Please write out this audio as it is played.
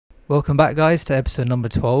Welcome back, guys, to episode number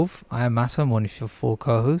 12. I am Massa, I'm one of your 4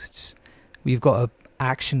 co-hosts. We've got a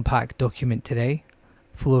action-packed document today,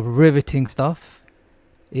 full of riveting stuff.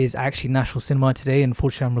 It is actually National Cinema today.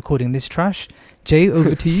 Unfortunately, I'm recording this trash. Jay,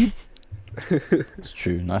 over to you. It's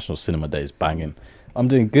true. National Cinema Day is banging. I'm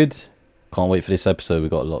doing good. Can't wait for this episode. We've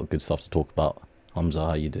got a lot of good stuff to talk about. Hamza,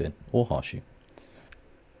 how you doing? Or Harshu?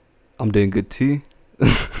 I'm doing good too.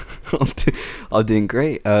 I'm doing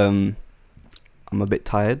great. I'm a bit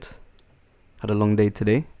tired. Had a long day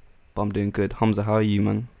today, but I'm doing good. Hamza, how are you,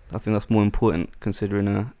 man? I think that's more important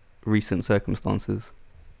considering recent circumstances.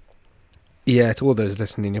 Yeah, to all those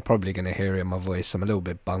listening, you're probably going to hear it in my voice. I'm a little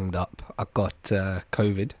bit bunged up. I got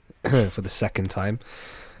COVID for the second time.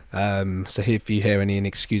 So if you hear any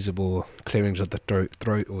inexcusable clearings of the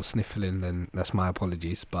throat or sniffling, then that's my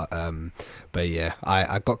apologies. But yeah,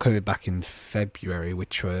 I got COVID back in February,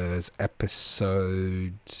 which was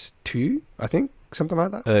episode 2, I think, something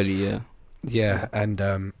like that. Early, yeah. Yeah, and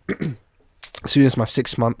as soon as my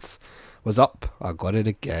 6 months was up, I got it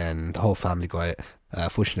again. The whole family got it.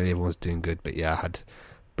 Fortunately, everyone's doing good. But yeah, I had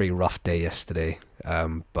a pretty rough day yesterday.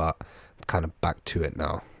 But I'm kind of back to it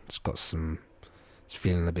now. Just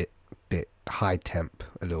feeling a bit high temp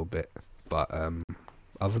a little bit. But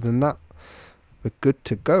other than that, we're good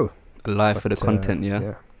to go. Alive for the content,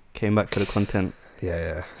 yeah. Came back for the content.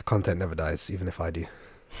 Yeah. Content never dies, even if I do.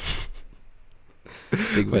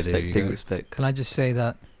 Big respect. Can I just say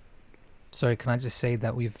that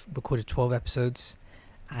we've recorded 12 episodes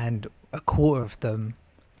and a quarter of them,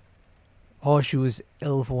 Harshu was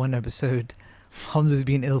ill for 1 episode, Hamza's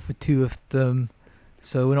been ill for 2 of them,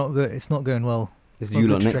 so it's not going well. It's you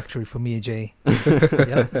lot next. Trajectory for me and Jay.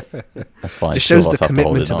 Yeah. That's fine. Just shows the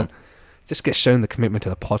commitment to just get shown the commitment to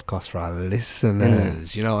the podcast for our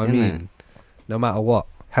listeners. You know what I mean? No matter what,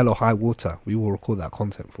 hell or high water, we will record that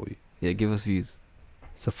content for you. Yeah, give us views.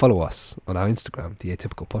 So follow us on our Instagram, The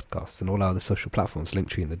Atypical Podcast, and all our other social platforms, link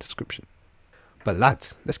tree in the description. But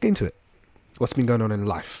lads, let's get into it. What's been going on in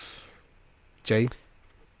life? Jay?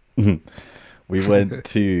 We went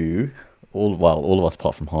to, all of us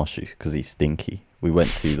apart from Harshu, because he's stinky. We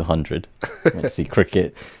went to the 100, went to see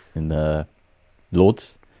cricket in the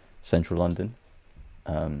Lords, central London.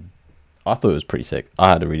 I thought it was pretty sick. I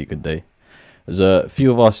had a really good day. There's a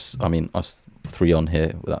few of us, us 3 on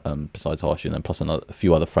here, besides Harshu, and then plus a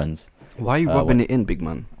few other friends. Why are you rubbing it in, big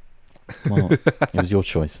man? Well, it was your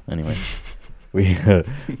choice. Anyway, we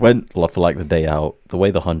went for like the day out. The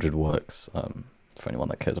way the 100 works, for anyone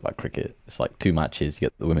that cares about cricket, it's like 2 matches. You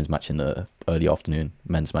get the women's match in the early afternoon,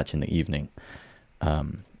 men's match in the evening.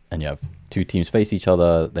 And you have 2 teams face each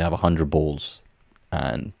other. They have 100 balls,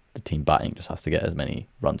 and the team batting just has to get as many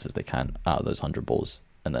runs as they can out of those 100 balls,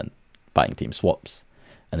 and then batting team swaps,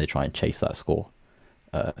 and they try and chase that score.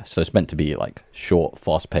 So it's meant to be like short,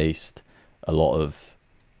 fast-paced, a lot of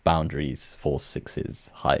boundaries, 4 sixes,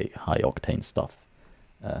 high octane stuff.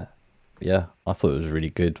 Yeah, I thought it was really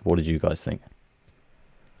good. What did you guys think?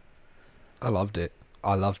 I loved it.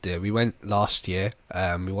 We went last year.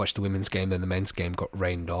 We watched the women's game, then the men's game got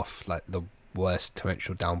rained off, like the worst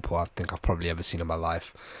torrential downpour I think I've probably ever seen in my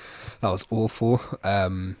life. That was awful.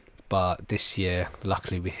 But this year,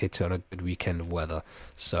 luckily, we hit on a good weekend of weather.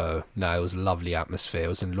 So, no, it was a lovely atmosphere. It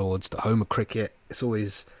was in Lords, the home of cricket. It's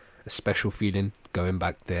always a special feeling going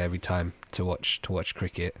back there every time to watch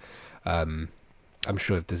cricket. I'm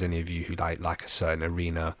sure if there's any of you who like a certain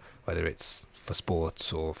arena, whether it's for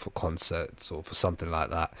sports or for concerts or for something like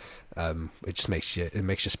that, it just makes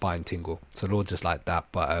your spine tingle. So Lords is like that.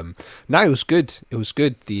 But no, it was good.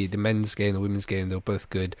 The men's game, the women's game, they were both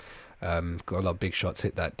good. Got a lot of big shots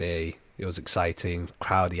hit that day. It was exciting.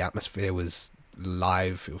 Crowd, the atmosphere was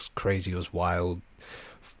live. It was crazy. It was wild.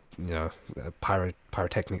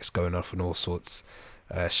 Pyrotechnics going off and all sorts.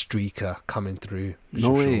 Streaker coming through. No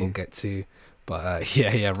way. Sure we'll get to. But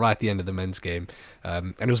yeah, right at the end of the men's game.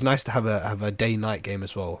 And it was nice to have a day-night game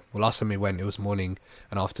as well. Well, last time we went, it was morning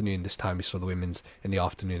and afternoon. This time we saw the women's in the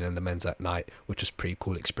afternoon and the men's at night, which was a pretty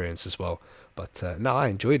cool experience as well. But no, I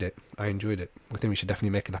enjoyed it. I think we should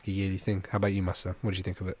definitely make it like a yearly thing. How about you, Massa? What did you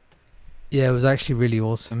think of it? Yeah, it was actually really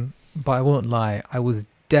awesome. But I won't lie, I was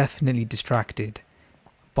definitely distracted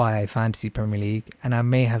by Fantasy Premier League, and I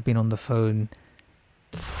may have been on the phone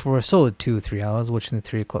for a solid 2 or 3 hours watching the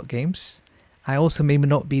 3 o'clock games. I also may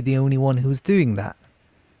not be the only one who was doing that.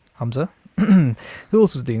 Hamza? Who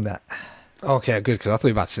else was doing that? Okay, good, because I thought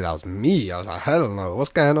you were about to say that was me. I was like, hell no,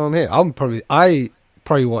 what's going on here? I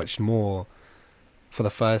probably watched more for the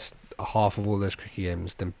first half of all those cricket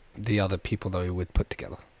games than the other people that we would put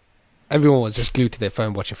together. Everyone was just glued to their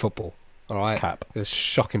phone watching football. All right? Cap. It was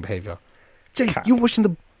shocking behaviour. Jay, Cap. you're watching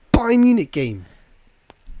the Bayern Munich game.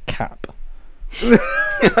 cap.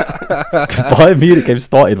 Bayern Munich game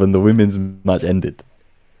started when the women's match ended.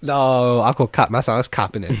 No, I call cap. That's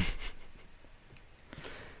capping it.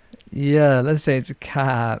 Yeah, let's say it's a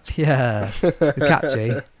cap. Yeah, the cap,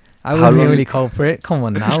 Jay. I How wasn't the long- only culprit. Come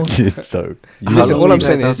on now. Just so. How Listen, long all were I'm you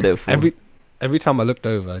saying guys is out there for? every time I looked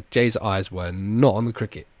over, Jay's eyes were not on the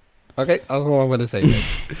cricket. Okay, that's what I'm gonna say. Mate.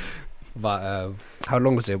 But how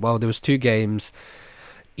long was it? Well, there was 2 games.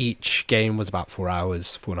 Each game was about 4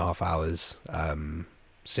 hours, 4.5 hours.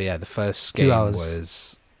 So yeah, the first 2 game hours.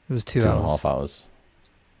 was. It was 2 2 hours. and a half hours.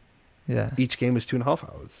 Yeah, Each game was 2.5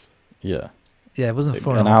 hours. Yeah. yeah. It wasn't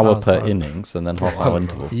 4 An and a half hour hours, per bro. innings and then half I hour don't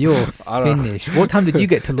know. interval. You're I don't- finished. What time did you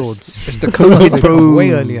get to Lords? It's the I COVID, was like, bro.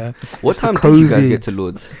 way earlier. What It's the time did you guys COVID. get to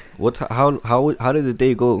Lords? How did the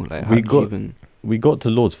day go? Like, how We did you got- even? We got to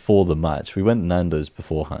Lords for the match. We went Nando's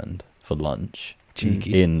beforehand for lunch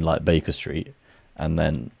Cheeky. in like Baker Street, and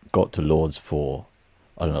then got to Lords for,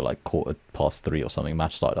 I don't know, like 3:15 or something.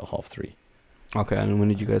 Match started at 3:30, Okay, and when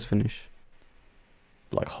did you guys finish?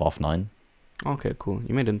 like 9:30. Okay, cool.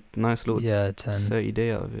 You made a nice little Yeah, 10. 30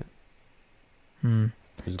 day out of it. Hmm.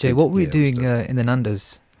 It was Jay, good. what were we Yeah, it was doing dope. in the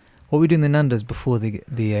Nando's? What were we doing in the Nando's before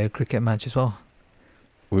the cricket match as well?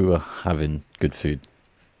 We were having good food.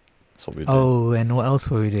 That's what we were doing. Oh, and what else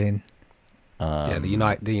were we doing? Yeah, the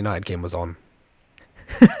United game was on.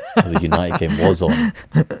 The United game was on.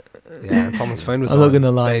 Yeah, and someone's phone was I'm on. not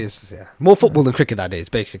gonna lie. Yeah. More football than cricket that day is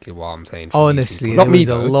basically what I'm saying. for these Honestly, people. Not there me was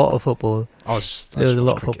though. a lot of football. I was there was a just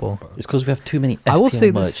lot of cricket, football. but- It's because we have too many I will FPL say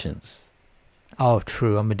this- merchants. Oh,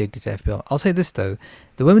 true. I'm addicted to FPL. I'll say this though: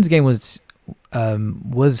 the women's game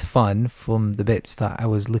was fun from the bits that I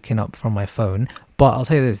was looking up from my phone. But I'll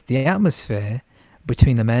say this: the atmosphere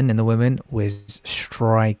between the men and the women was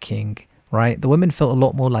striking. Right, the women felt a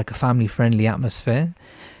lot more like a family-friendly atmosphere.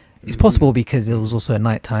 It's possible because it was also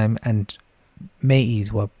night time and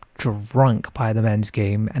mateys were drunk by the men's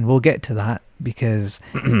game, and we'll get to that because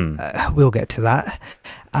we'll get to that.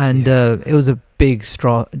 And it was a big,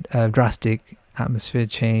 drastic atmosphere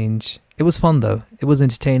change. It was fun though. It was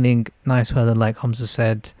entertaining, nice weather, like Hamza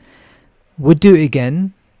said. Would do it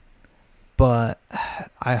again, but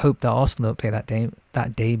I hope that Arsenal don't play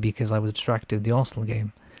that day because I was distracted with the Arsenal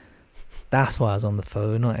game. That's why I was on the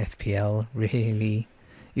phone, not FPL, really.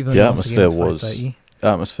 Even The though Arsenal game atmosphere was was 5:30. the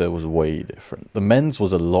atmosphere was way different. The men's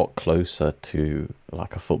was a lot closer to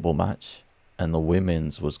like a football match, and the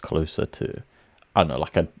women's was closer to, I don't know,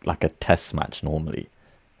 like a test match normally,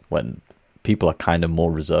 when people are kind of more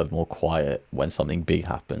reserved, more quiet. When something big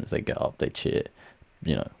happens, they get up, they cheer,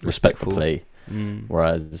 respect for Respectful. play. Mm.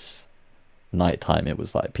 Whereas nighttime, it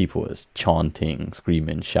was like people was chanting,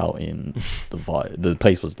 screaming, shouting. The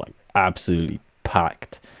place was like absolutely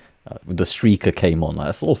packed. The streaker came on. Like,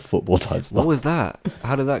 that's all football type stuff. What was that?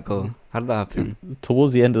 How did that go? How did that happen?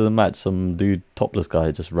 Towards the end of the match, some dude, topless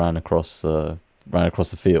guy, just ran across the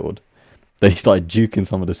field. Then he started juking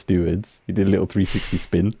some of the stewards. He did a little 360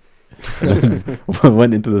 spin, and then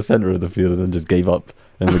went into the center of the field and then just gave up.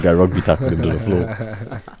 And the guy rugby tackled him to the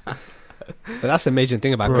floor. But that's the amazing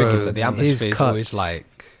thing about Bro, cricket is that the his atmosphere is always cuts.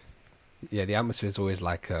 like, yeah, the atmosphere is always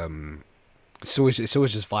like, it's always just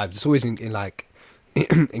vibes. It's always in like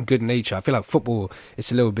in good nature. I feel like football,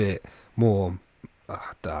 it's a little bit more.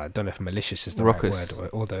 I don't know if malicious is the Raucous. right word,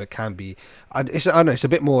 although it can be. I don't know. It's a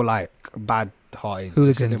bit more like bad-hearted. It's a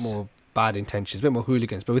Hooligans. bit more bad intentions, a bit more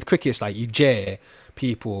hooligans. But with cricket, it's like you jeer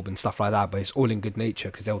people and stuff like that, but it's all in good nature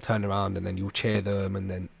because they'll turn around and then you'll cheer them, and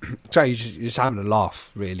then so you're just having a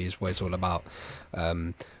laugh. Really, is what it's all about.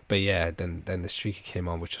 But yeah, then the streaker came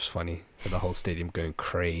on, which was funny. The whole stadium going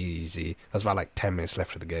crazy. There was about like 10 minutes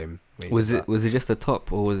left of the game. Was it just the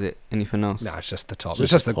top or was it anything else? No, it's just the top. It's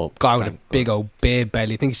It's just just the a top. guy with a Thank big old beer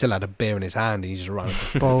belly. I think he still had a beer in his hand, and he just ran.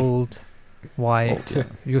 Bold, white, Yeah.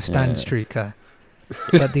 your standard Yeah. streaker.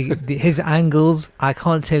 But his angles, I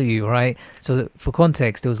can't tell you, right? So for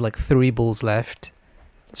context, there was like 3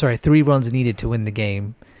 runs needed to win the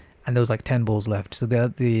game, and there was like 10 balls left. So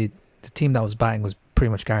the team that was batting was pretty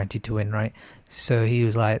much guaranteed to win, right? So he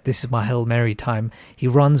was like, "This is my Hail Mary time." He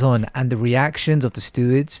runs on, and the reactions of the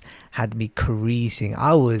stewards had me creasing.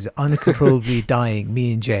 I was uncontrollably dying.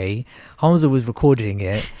 Me and Jay, Hamza was recording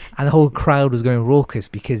it, and the whole crowd was going raucous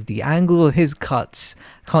because the angle of his cuts,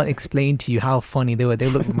 can't explain to you how funny they were. They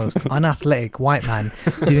looked the most unathletic white man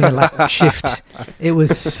doing a like shift. It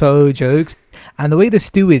was so jokes, and the way the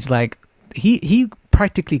stewards like he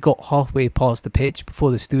practically got halfway past the pitch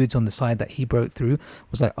before the stewards on the side that he broke through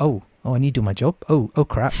was like, oh, I need to do my job. Oh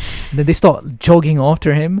crap! And then they start jogging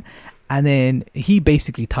after him, and then he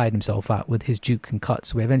basically tied himself out with his jukes and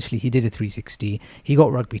cuts. Where eventually he did a 360. He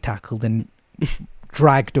got rugby tackled and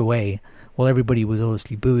dragged away while everybody was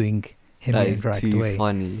obviously booing him That getting is dragged too away.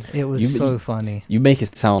 funny. It was You- so funny. You make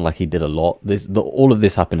it sound like he did a lot. All of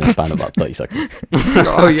this happened in a span of about 30 seconds.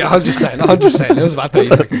 Oh yeah, 100%. It was about 30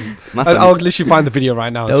 seconds. Massive. I'll literally find the video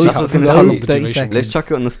right now. And Those- see those how long the 30 duration seconds. Let's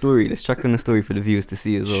chuck it on the story. Let's chuck it on the story for the viewers to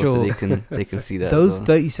see as well, so Sure. they can see that. Those as well.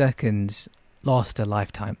 30 seconds last a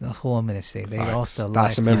lifetime. That's all I'm gonna say. They Facts. last a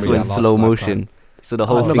That's a lifetime. You memory saw in that lasts slow a lifetime. motion. So the I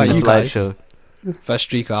whole don't know thing about is you guys. slideshow. First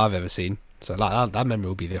streaker I've ever seen. So like that memory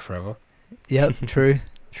will be there forever. Yep, true.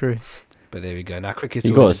 But there we go. Now cricket's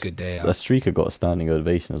He always got a good day A out. streaker got a standing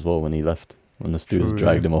ovation as well when he left. When the stewards True.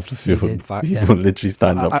 dragged him off the He field. did. Fact, Yeah. People literally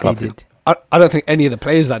standing up I- He clapping. did. I don't think any of the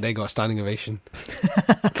players that day got a standing ovation.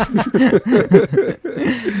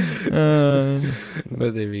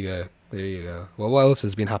 But there we go. There you go. Well, what else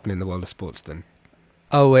has been happening in the world of sports then?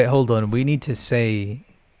 Oh wait, hold on. We need to say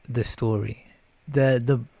the story,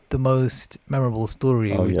 the most memorable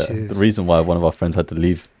story, Oh which yeah, is the reason why one of our friends had to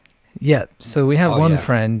leave. yeah. So we have Oh, one yeah.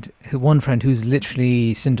 friend who's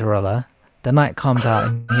literally Cinderella. The night comes out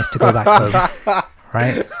and he has to go back home.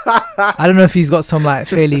 Right? I don't know if he's got some like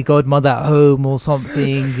fairy godmother at home or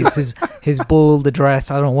something. It's his ball, the dress.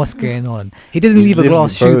 I don't know what's going on. He doesn't He's leave a living-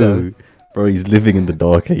 glass shoe though. Bro, he's living in the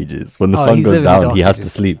dark ages. When the Oh, sun he's goes living in the down, he dark has to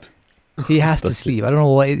ages. sleep. He has to That's it. sleep. I don't know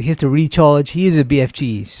what he has to recharge. He is a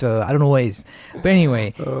BFG, so I don't know what it is. But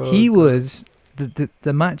anyway, he was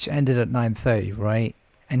the match ended at 9:30, right?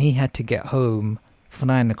 And he had to get home for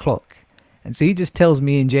 9 o'clock. And so he just tells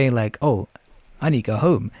me and Jay like, "Oh, I need to go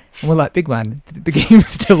home." And we're like, "Big man, the game's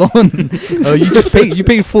still on. Oh, you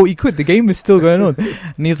paid 40 quid. The game is still going on."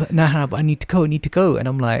 And he's like, "Nah, but I need to go." And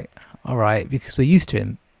I'm like, "All right," because we're used to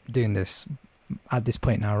him doing this at this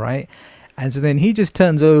point now, right? And so then he just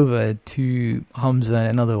turns over to Hamza and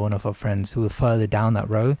another one of our friends who were further down that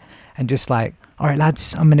row and just like, "All right,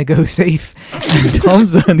 lads, I'm going to go safe." And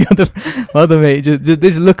Hamza and the other mate they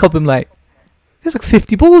just look up and like, "There's like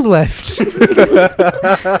 50 balls left."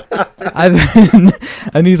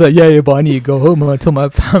 and he's like, yeah, but I need to go home. I told my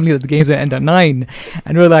family that the game's going to end at 9.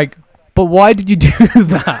 And we're like, "But why did you do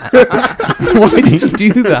that? Why did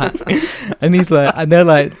you do that?" And he's like, and they're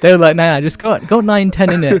like, "Nah, just go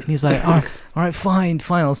 9:10 in it." And he's like, all right, fine,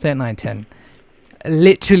 I'll stay at 9:10.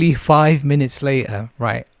 Literally 5 minutes later,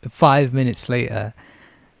 right? 5 minutes later,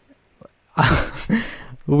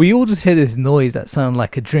 we all just hear this noise that sounded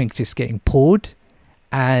like a drink just getting poured,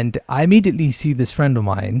 and I immediately see this friend of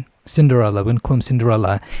mine, Cinderella. We're gonna call him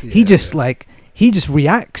Cinderella. He just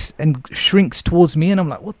reacts and shrinks towards me, and I'm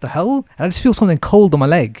like, "What the hell?" And I just feel something cold on my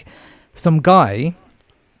leg. Some guy,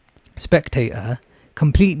 spectator,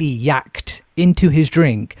 completely yacked into his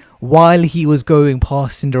drink while he was going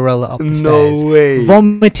past Cinderella up the stairs. way.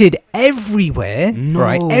 Vomited everywhere, No.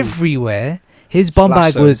 right? Everywhere. His bum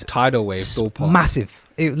bag was tidal wave, ballpark. massive.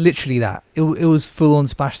 It literally that. It was full on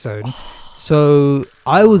splash zone. So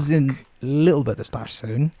I was in a little bit of the splash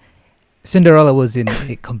zone. Cinderella was in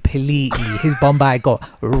it completely. His bum bag got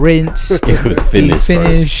rinsed. It was He's finished, bro.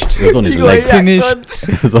 finished. It was on his You got legs. yacked, Finished.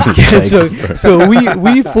 It was on his Yeah, legs, so bro.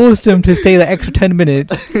 we forced him to stay the extra 10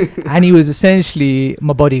 minutes, and he was essentially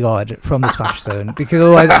my bodyguard from the splash zone, because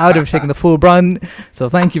otherwise I would have taken the full brunt. So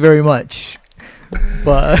thank you very much.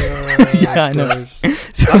 But yeah, I know.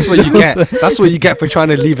 That's what you get. That's what you get for trying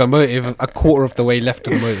to leave a motive a quarter of the way left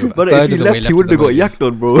of the motive. But a third if he of the way left, he of wouldn't the have got motive. yacked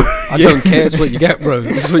on, bro. I don't care. It's what you get, bro.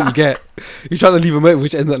 It's what you get. You're trying to leave a motive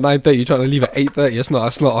which ends at 9:30. You're trying to leave at 8:30.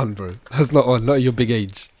 That's not on, bro. That's not on. Not at your big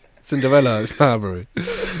age. Cinderella, it's not, bro.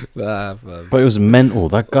 Nah, man. But it was mental.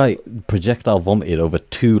 That guy projectile vomited over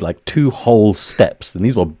two whole steps, and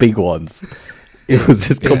these were big ones. It was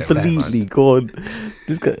just Yeah, completely gone.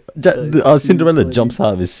 This guy, Cinderella jumps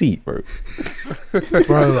out of his seat, bro.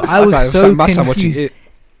 Bro, I was so confused.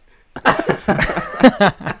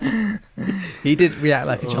 He did react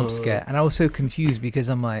like a jump scare, and I was so confused because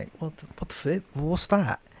I'm like, what the flip? What's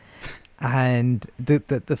that? And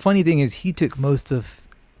the funny thing is, he took most of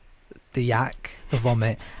the yak, the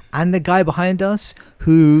vomit, and the guy behind us,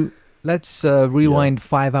 who, let's rewind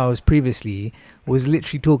 5 hours previously, was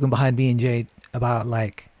literally talking behind me and Jade about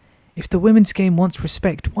like, if the women's game wants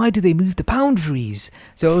respect, why do they move the boundaries?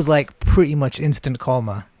 So it was like pretty much instant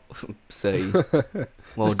karma, Say,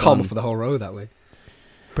 well It's calmer done. for the whole row that way.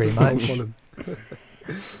 pretty much.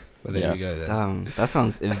 But there Yeah. we go then. Damn, that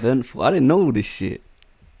sounds eventful. I didn't know this shit.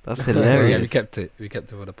 That's Yeah, hilarious. we kept it. We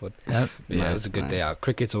kept it for the pod. Yep. But yeah, it was a Nice, good day nice. out.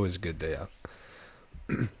 Cricket's always a good day out.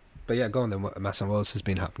 But yeah, go on then. Masson, what else has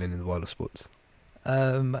been happening in the world of sports?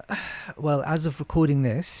 Well, as of recording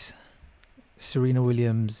this, Serena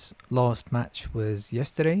Williams' last match was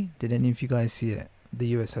yesterday. Did any of you guys see it? The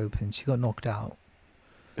US Open. She got knocked out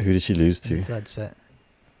Who did she lose in the to? third set.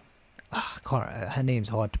 I can't, her name's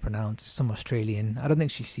hard to pronounce. It's some Australian. I don't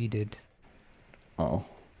think she's seeded. Oh,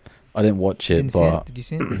 I didn't watch it, Didn't see it. but Did you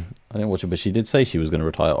see it? I didn't watch it. But she did say she was going to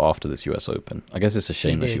retire after this US Open. I guess it's a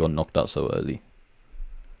shame that she did. got knocked out so early.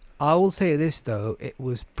 I will say this though, it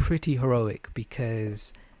was pretty heroic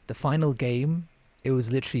because the final game, it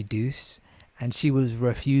was literally deuce, and she was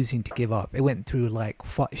refusing to give up. It went through like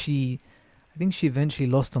I think she eventually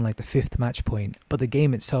lost on like the 5th match point, but the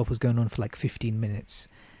game itself was going on for like 15 minutes,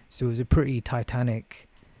 so it was a pretty titanic,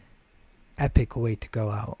 epic way to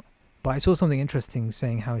go out. But I saw something interesting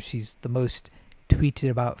saying how she's the most tweeted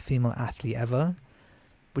about female athlete ever,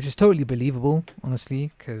 which is totally believable,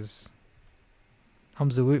 honestly, because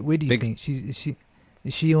Hamza, where do you think is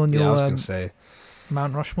she on Yeah, I your was gonna say.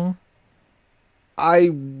 Mount Rushmore? I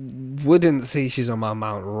wouldn't say she's on my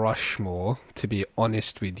Mount Rushmore, to be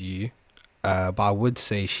honest with you. But I would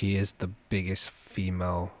say she is the biggest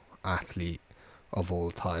female athlete of all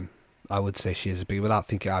time. I would say she is without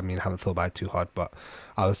thinking, I mean, I haven't thought about it too hard, but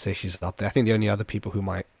I would say she's up there. I think the only other people who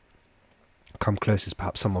might come close is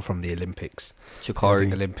perhaps someone from the Olympics.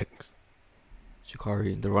 Shikari, Olympics.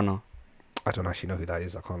 the runner. I don't actually know who that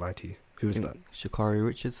is. I can't lie to you. Who is that? Shikari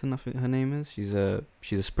Richardson, I think her name is. She's a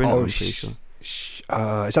sprinter. I'm pretty sure. Is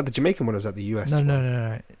that the Jamaican one or is that the US one?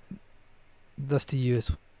 No. That's the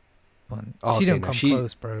US one. Oh, She okay, didn't no, come she-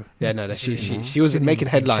 close, bro. Yeah, no, She she was didn't making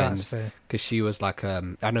even sing headlines stratosphere. because she was like, I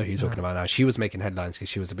know who you're talking about now. She was making headlines because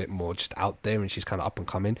she was a bit more just out there and she's kind of up and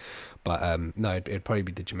coming. But no, it'd probably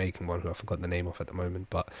be the Jamaican one who I forgot the name of at the moment.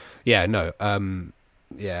 But yeah, no,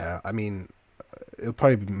 yeah, I mean, it'll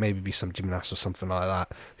probably maybe be some gymnast or something like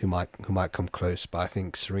that who might come close. But I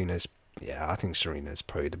think Serena's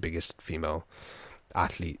probably the biggest female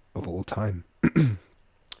athlete of all time.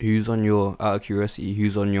 Who's on your, out of curiosity,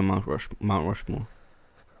 who's on your Mount Rushmore?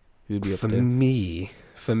 Who'd be up For there? me,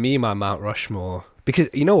 my Mount Rushmore, because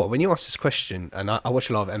you know what, when you ask this question, and I watch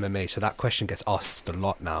a lot of MMA, so that question gets asked a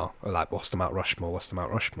lot now, like, what's the Mount Rushmore?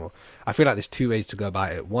 I feel like there's two ways to go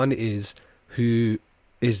about it. One is who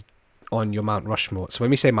is on your Mount Rushmore. So when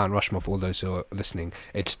we say Mount Rushmore, for all those who are listening,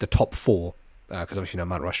 it's the top 4, because obviously, you know,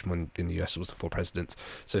 Mount Rushmore in the US was the 4 presidents,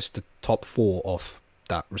 so it's the top 4 of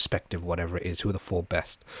that respective whatever it is, who are the 4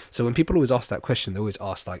 best. So when people always ask that question, they always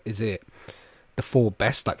ask, like, is it the 4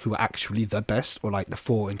 best, like who are actually the best, or like the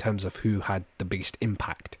 4 in terms of who had the biggest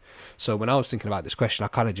impact? So when I was thinking about this question, I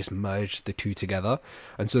kind of just merged the two together.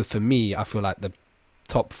 And so for me, I feel like the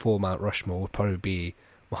top 4 Mount Rushmore would probably be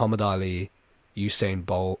Muhammad Ali, Usain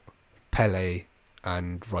Bolt, Pele,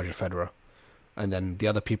 and Roger Federer. And then the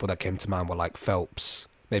other people that came to mind were like Phelps,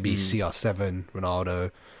 maybe CR7,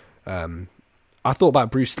 Ronaldo. I thought about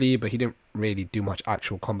Bruce Lee, but he didn't really do much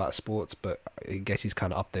actual combat sports, but I guess he's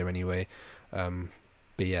kind of up there anyway.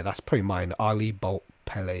 But yeah, that's probably mine. Ali, Bolt,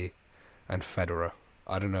 Pele, and Federer.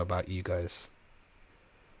 I don't know about you guys.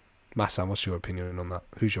 Massan, what's your opinion on that?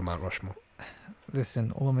 Who's your Mount Rushmore?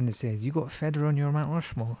 Listen, all I'm going to say is you got Federer on your Mount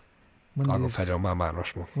Rushmore. I got Federer on my Mount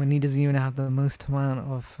Rushmore. When he doesn't even have the most amount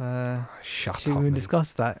of... Shut should up, we mate.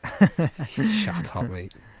 discuss that? Shut up,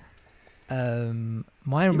 mate.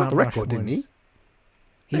 My He got Mount the record, didn't he? Rushmore's-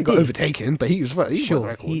 He got did. overtaken, but he was got the Sure,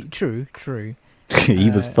 record. true. He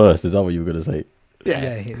was first. Is that what you were going to say?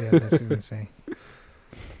 Yeah, that's what I was going to say.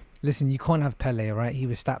 Listen, you can't have Pele, right? He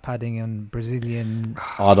was stat padding on Brazilian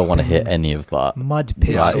I don't want to hear any of that. mud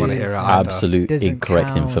pitches. I That don't wanna hear is it either. absolute Doesn't incorrect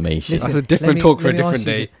count. information. Listen, That's a different talk for a let me different ask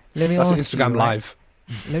you- day. Let me That's ask Instagram you, right? Live.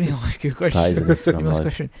 Let me ask you a That question. is an Let Instagram me ask a live.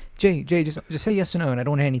 question. Jay, just say yes or no, and I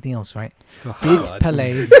don't want to hear anything else, right? Oh, Did God.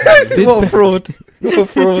 Pele... What a fraud. What a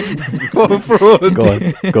fraud. What a fraud.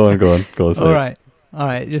 Go on. Say it. All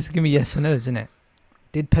right. Just give me yes or no's, innit?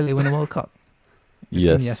 Did Pele win a World Cup? Just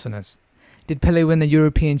give me yes or no's. Did Pele win the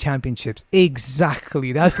European Championships?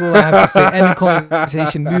 Exactly. That's all I have to say. End of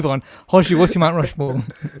conversation. Move on. Hoshi, what's your Mount Rushmore?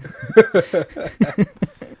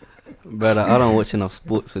 Brother, I don't watch enough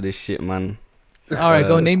sports for this shit, man. All right,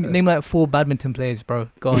 go name like 4 badminton players, bro.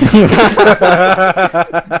 Go on.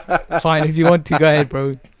 Fine, if you want to, go ahead,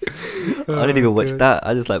 bro. I didn't even watch that.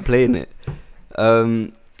 I just like playing it.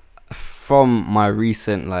 From my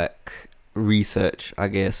recent like research, I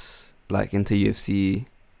guess, like into UFC,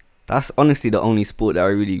 that's honestly the only sport that I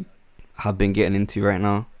really have been getting into right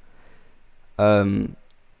now.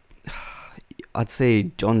 I'd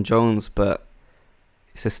say John Jones, but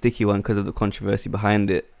it's a sticky one because of the controversy behind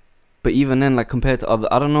it. But even then, like compared to other,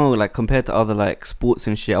 I don't know, like compared to other like sports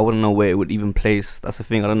and shit, I wouldn't know where it would even place. That's the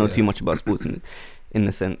thing. I don't know too much about sports in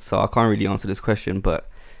the sense, so I can't really answer this question. But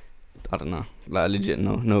I don't know, like legit,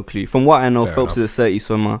 no clue. From what I know, Fair Phelps enough. is a 30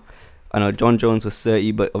 swimmer. I know John Jones was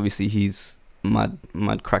 30, but obviously he's mad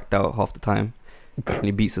cracked out half the time, and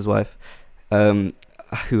he beats his wife.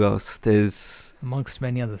 Who else? There's amongst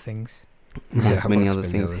many other things. amongst many amongst other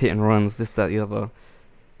many things, others. hit and runs, this, that, the other.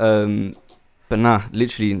 But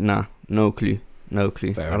literally, no clue.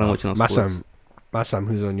 Fair I don't watch enough. enough sports. Massam,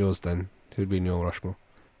 who's on yours then? Who'd be in your Rushmore?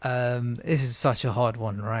 This is such a hard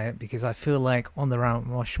one, right? Because I feel like on the Mount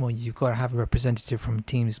Rushmore, you've got to have a representative from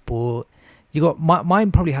team sport. You got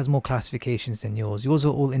mine probably has more classifications than yours. Yours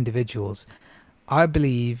are all individuals. I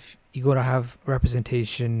believe you got to have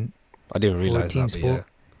representation. I didn't For realize team that. But sport.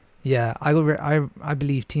 Yeah, I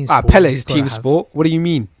believe team yeah. sport. Pele's you've gotta team have- sport. What do you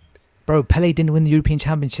mean? Bro, Pele didn't win the European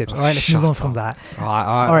Championships. Oh, All right, let's shut move on from up. that. All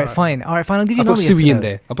All right, fine. I'll give you I put another yes Sui or in no.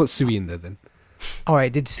 there. I put Sui in there then. All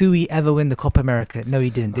right, did Sui ever win the Copa America? No, he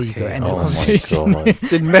didn't. There you go. Okay. End of Oh my conversation. god.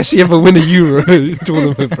 Did Messi ever win a Euro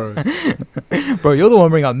tournament, bro? Bro, you're the one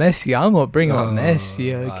bringing up Messi. I'm not bringing up Oh,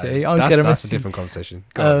 Messi. Okay, I'll that's, get a that's a Messi. different conversation.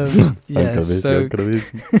 Go on. Yeah, so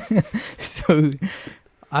so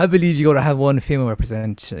I believe you got to have one female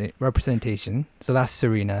representation. So that's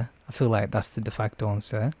Serena. I feel like that's the de facto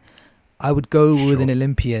answer. I would go with Sure. an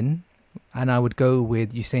Olympian, and I would go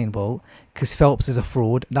with Usain Bolt because Phelps is a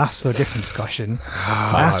fraud. That's for a different discussion.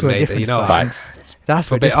 That's for a mate, different you know, discussion. Facts. That's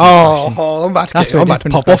for a But, different discussion. I'm about to, That's get, for a I'm about to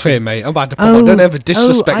different pop off discussion. here, mate. I'm about to pop off. Don't ever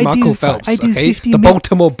disrespect I Michael do- Phelps. I do okay, 50 the mil-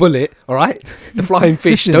 Baltimore Bullet. All right, the flying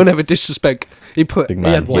fish. Listen. Don't ever disrespect. He put. Big he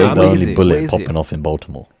man, had you're one. the What is only it? What bullet is it? popping off in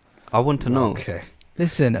Baltimore. I want to know. Okay.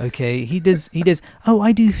 Listen, okay, he does. Oh,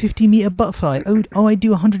 I do 50-meter butterfly. Oh, I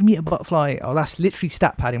do 100-meter butterfly. Oh, that's literally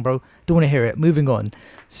stat padding, bro. Don't want to hear it. Moving on.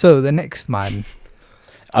 So the next man.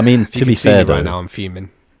 I mean, If you to be can see me fair right though, now, I'm fuming.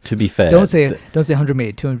 to be fair, Don't say 100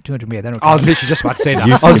 meter, 200 meter. They don't I was count. literally just about to say that.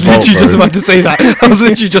 You I was see Bolt, literally just bro. about to say that. I was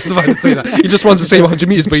literally just about to say that. He just wants the same 100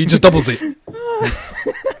 meters, but he just doubles it.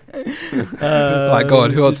 My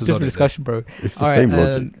God, who else is on different it? discussion, bro. it's the All same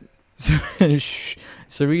right, logic.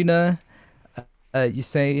 Serena,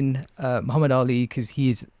 Usain, Muhammad Ali, because he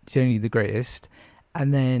is generally the greatest,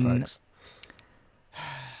 and Thanks.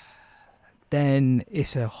 then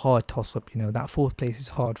it's a hard toss up. You know, that fourth place is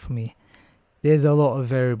hard for me. There's a lot of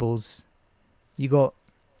variables. You got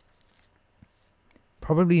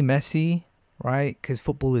probably Messi, right? Because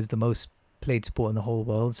football is the most played sport in the whole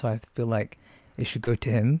world, so I feel like it should go to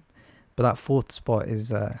him. But that fourth spot is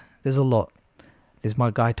there's a lot. There's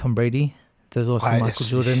my guy Tom Brady. There's also Michael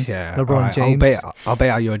Jordan. Yeah, LeBron alright, James. I'll bet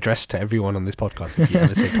out your address to everyone on this podcast if you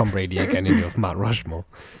ever say Tom Brady again in your Mount Rushmore.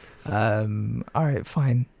 All right,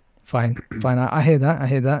 fine. I hear that. I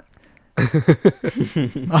hear that.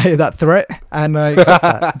 I hear that threat, and I accept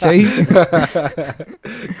that.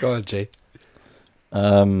 Jay. Go on, Jay.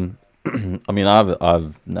 I mean,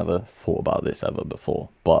 I've never thought about this ever before,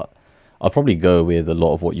 but I'll probably go with a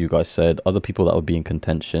lot of what you guys said. Other people that would be in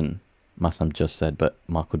contention, Massam just said, but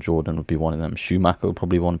Michael Jordan would be one of them. Schumacher would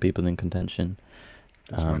probably one of the people in contention.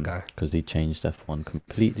 That's my guy. Because he changed F1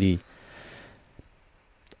 completely.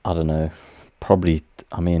 I don't know. Probably,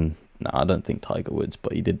 I mean, no, I don't think Tiger Woods,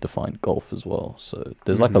 but he did define golf as well. So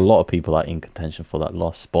there's like a lot of people that are in contention for that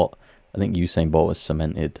last spot. I think Usain Bolt has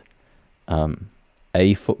cemented.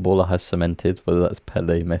 A footballer has cemented, whether that's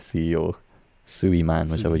Pele, Messi, or Sui Man,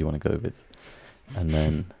 whichever you want to go with. And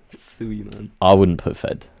then Sui, man. I wouldn't put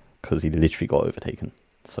Fed because he literally got overtaken.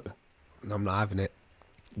 So No, I'm not having it.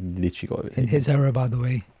 he literally got overtaken. In his era, by the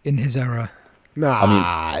way. In his era.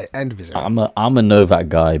 Nah, end of his era. I'm a Novak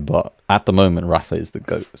guy, but at the moment Rafa is the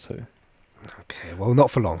GOAT. So Okay, well, not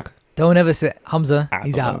for long. Don't ever say Hamza. at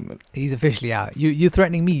He's the out. moment. He's officially out. You're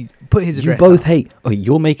threatening me. Put his You address. both out. hate. Oh,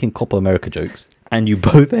 you're making Copa America jokes, and you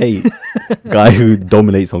both hate guy who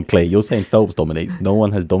dominates on clay. You're saying Phelps dominates. No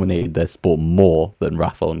one has dominated their sport more than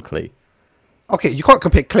Rafa on clay. Okay, you can't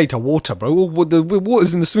compare clay to water, bro. The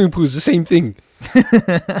water's in the swimming pool is the same thing.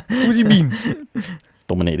 What do you mean?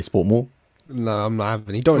 Dominated the sport more. No, I'm not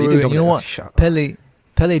having it. He For didn't real, dominate. you know what? Shut up.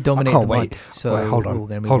 Pele dominated can't the mud. wait. So Wait, hold we're on,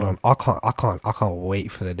 gonna hold move on. I can't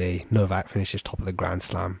wait for the day Novak finishes top of the Grand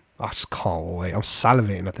Slam. I just can't wait. I'm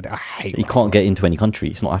salivating at the day. I hate. He can't get into any country.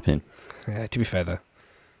 It's not happening. Yeah, to be fair though.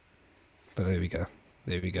 But there we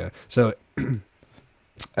go. So,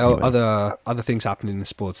 Anyway. other things happening in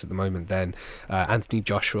sports at the moment. Then Anthony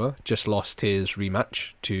Joshua just lost his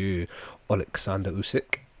rematch to Alexander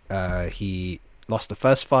Usyk. He lost the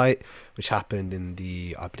first fight, which happened in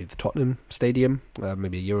I believe the Tottenham Stadium,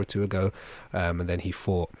 maybe a year or two ago, and then he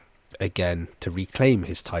fought again to reclaim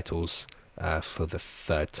his titles for the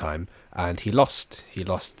third time, and he lost. He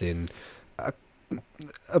lost in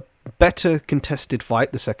a better contested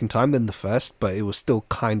fight the second time than the first, but it was still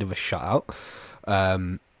kind of a shutout.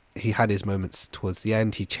 He had his moments towards the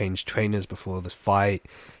end. He changed trainers before the fight.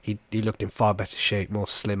 He looked in far better shape, more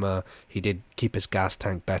slimmer. He did keep his gas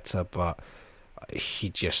tank better, but he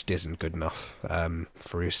just isn't good enough.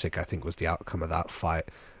 For Usyk, I think, was the outcome of that fight.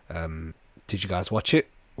 Did you guys watch it?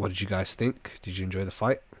 What did you guys think? Did you enjoy the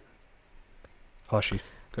fight? Hashi,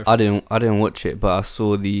 go for I it. didn't watch it, but I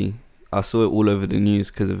saw it all over the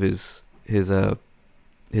news because of his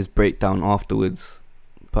breakdown afterwards.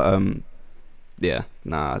 But yeah,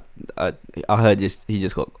 nah, I heard he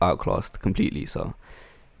just got outclassed completely. So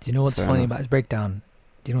Do you know what's Fair funny enough. about his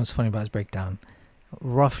breakdown?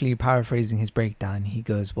 Roughly paraphrasing his breakdown, he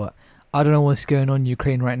goes, "What? I don't know what's going on in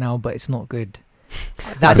Ukraine right now, but it's not good."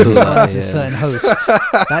 That I saw that, describes a yeah. certain host.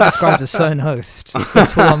 That describes a certain host.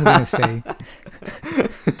 That's what I'm going to say.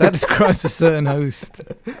 That describes a certain host.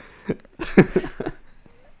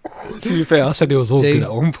 To be fair, I said it was all Jay- good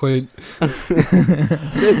at one point. so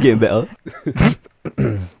it's getting better.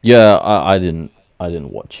 Yeah, I didn't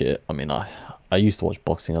watch it. I mean, I used to watch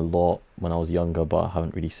boxing a lot when I was younger, but I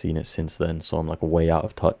haven't really seen it since then, so I'm like way out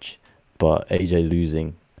of touch. But AJ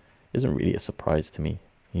losing isn't really a surprise to me.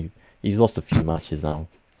 He's lost a few matches now,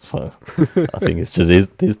 so I think it's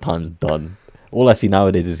just his time's done. All I see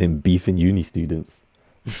nowadays is him beefing uni students.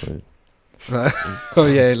 So, Oh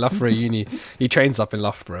yeah, Loughborough Uni. He trains up in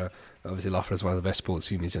Loughborough. Obviously, Loughborough is one of the best sports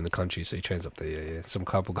unis in the country, so he trains up there. Yeah. Some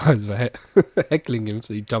couple guys were heckling him,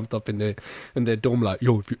 so he jumped up in their dorm like,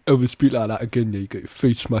 "Yo, if you ever speak like that again, you get your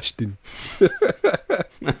face smashed in."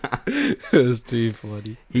 It was too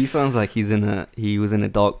funny. He sounds like he was in a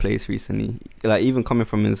dark place recently. Like even coming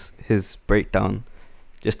from his breakdown,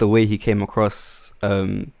 just the way he came across,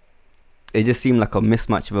 it just seemed like a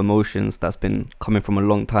mismatch of emotions that's been coming from a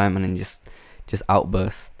long time, and then just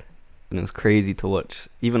outburst. And it was crazy to watch.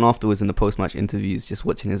 Even afterwards in the post-match interviews, just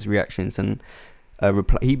watching his reactions and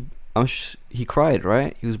reply. He cried,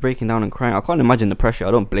 right? He was breaking down and crying. I can't imagine the pressure.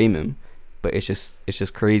 I don't blame him, but it's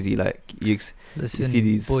just crazy. Like Listen, see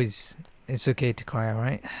these- boys, it's okay to cry,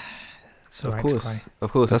 alright? It's alright to cry.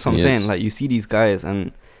 Of course, that's what I'm Yes. saying. Like you see these guys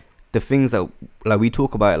and the things that like we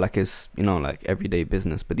talk about it like it's like everyday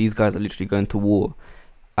business, but these guys are literally going to war,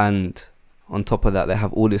 and on top of that they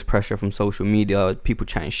have all this pressure from social media, people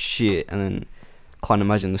chatting shit, and then can't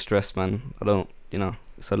imagine the stress, man. I don't,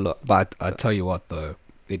 it's a lot. But I tell you what, though,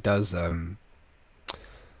 it does. What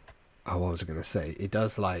was I gonna say? It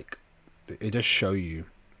does show you.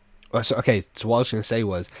 So what I was going to say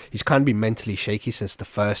was he's kind of been mentally shaky since the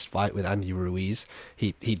first fight with Andy Ruiz.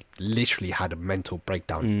 He literally had a mental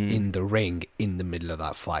breakdown in the ring in the middle of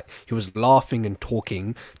that fight. He was laughing and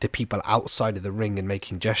talking to people outside of the ring and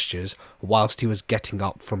making gestures whilst he was getting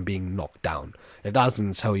up from being knocked down. If that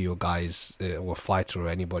doesn't tell you a guy's or a fighter or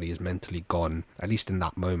anybody is mentally gone, at least in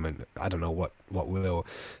that moment, I don't know what will.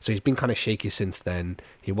 So he's been kind of shaky since then.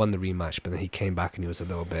 He won the rematch, but then he came back and he was a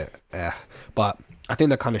little bit But I think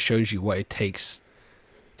that kind of shows you what it takes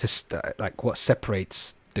to what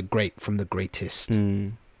separates the great from the greatest.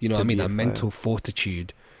 You know what I mean? That mental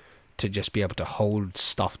fortitude to just be able to hold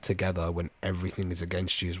stuff together when everything is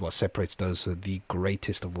against you is what separates those who are the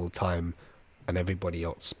greatest of all time and everybody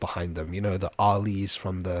else behind them. You know, the Alis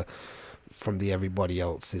from the everybody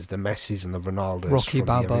else's, the Messis and the Ronaldos Rocky from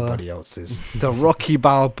Balboa. the everybody else's, the Rocky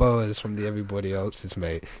Balboas from the everybody else's,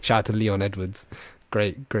 mate. Shout out to Leon Edwards.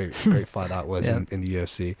 Great fight that was Yeah. in the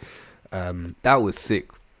UFC. That was sick.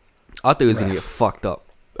 I thought he was gonna Ref. get fucked up.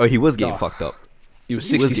 Oh, he was getting No. fucked up. He was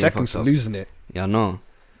He was 60 getting seconds fucked for up. losing it. Yeah, I know.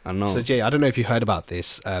 So Jay, I don't know if you heard about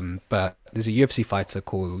this, but there's a UFC fighter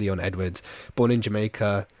called Leon Edwards, born in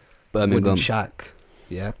Jamaica, Birmingham. Wooden Shack.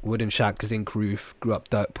 Yeah, Wooden Shack, zinc roof, grew up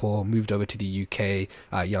dirt poor, moved over to the UK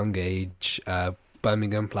at a young age.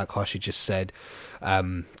 Birmingham, like Hashi just said,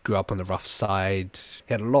 grew up on the rough side.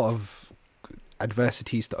 He had a lot of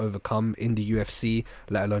adversities to overcome in the UFC,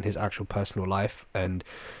 let alone his actual personal life. And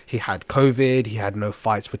he had COVID, he had no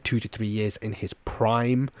fights for 2 to 3 years in his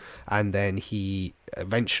prime, and then he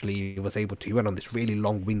eventually was able to, he went on this really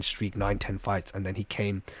long win streak, 9-10 fights, and then he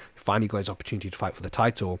finally got his opportunity to fight for the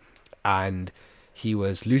title, and he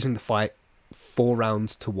was losing the fight 4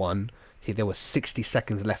 rounds to 1. There was 60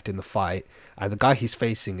 seconds left in the fight, and the guy he's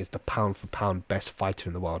facing is the pound for pound best fighter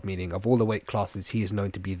in the world, meaning of all the weight classes he is known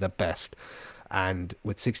to be the best. And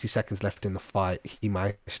with 60 seconds left in the fight, he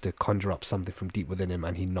managed to conjure up something from deep within him,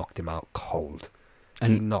 and he knocked him out cold.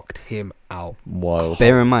 And he knocked him out. wild.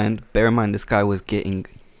 bear in mind, this guy was getting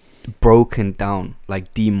broken down,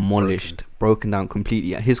 like demolished, broken down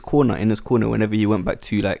completely. In his corner, whenever he went back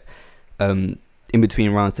to in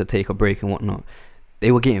between rounds to take a break and whatnot,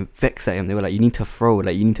 they were getting vexed at him. They were like, "You need to throw,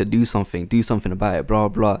 like you need to do something about it." Blah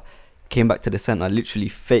blah. Came back to the center, literally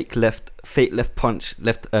fake left punch,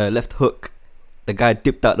 left hook. The guy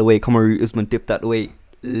dipped out the way. Kamaru Usman dipped out the way,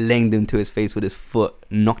 langed him to his face with his foot,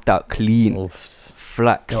 knocked out clean. Oof.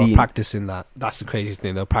 flat, They were clean. practicing that. That's the craziest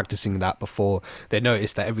thing. They were practicing that before. They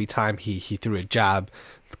noticed that every time he threw a jab,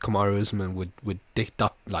 Kamaru Usman would dip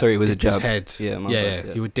up. Like, Sorry, it was a dip his jab. head. Yeah, my yeah, bad, yeah.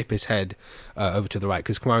 yeah. He would dip his head over to the right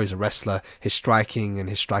because Kamaru is a wrestler. His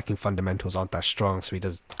striking fundamentals aren't that strong, so he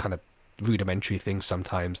does kind of rudimentary things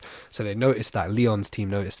sometimes. So they noticed that. Leon's team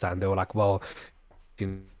noticed that, and they were like, "Well,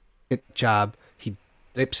 hit jab. He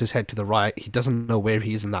dips his head to the right. He doesn't know where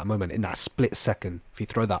he is in that moment. In that split second, if you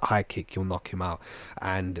throw that high kick, you'll knock him out."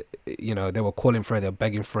 And they were calling for it. They were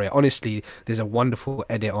begging for it. Honestly, there's a wonderful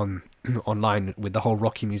edit online with the whole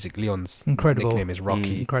Rocky music. Leon's Incredible. nickname is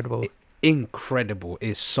Rocky. Incredible. Incredible.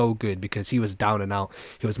 It's so good because he was down and out.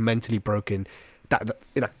 He was mentally broken. That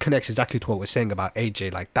connects exactly to what we're saying about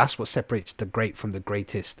AJ. Like, that's what separates the great from the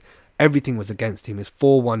greatest. Everything was against him. He's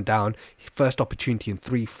 4-1 down. First opportunity in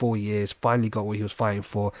 3-4 years. Finally got what he was fighting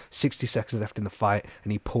for. 60 seconds left in the fight,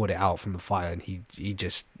 and he pulled it out from the fight. And he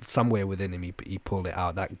just, somewhere within him, he pulled it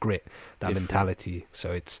out. That grit, that Different. mentality.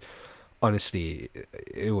 So it's, honestly,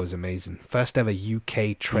 it was amazing. First ever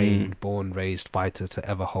UK trained, born, raised fighter to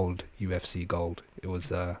ever hold UFC gold. It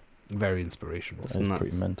was very inspirational. That's nuts.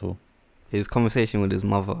 pretty mental. His conversation with his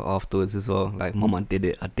mother afterwards as well, like, "Mom, I did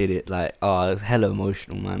it." Like, it was hella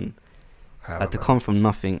emotional, man. Like, to come from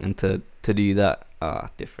nothing and to do that,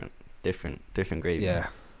 different gravy. Yeah,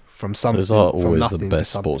 from something. Those are from always nothing the to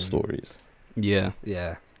best sports something. stories. Yeah,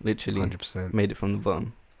 Yeah, literally 100%. made it from the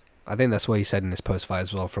bottom. I think that's what he said in his post fight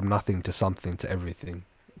as well. From nothing to something to everything.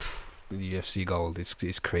 The UFC gold is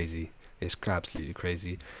crazy. It's absolutely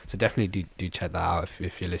crazy. So definitely do check that out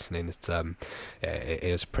if you're listening. It's it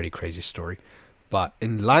is a pretty crazy story. But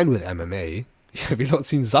in line with MMA, have you not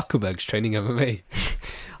seen Zuckerberg's training MMA?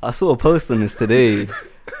 I saw a post on this today.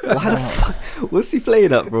 Why the fuck? What's he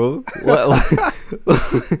playing at, bro?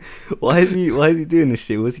 Why is he doing this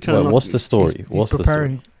shit? What's he trying Well, to what's the story? He's What's the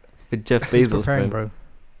preparing. for Jeff He's Bezos, preparing, bro? bro.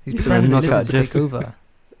 He's He's preparing the trying to knock lizard to out take over.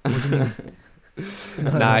 What do you mean?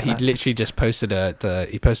 Nah, he literally just posted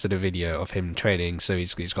a video of him training. So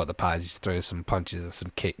he's got the pads. He's throwing some punches and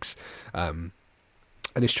some kicks. And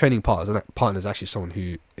his training partner is actually someone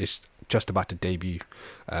who is just about to debut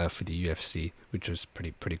for the UFC, which was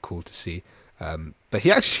pretty cool to see. But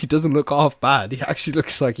he actually doesn't look half bad. He actually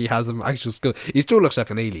looks like he has some actual skill. He still looks like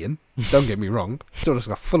an alien. Don't get me wrong. Still looks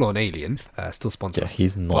like a full-on alien. Still sponsored. Yeah,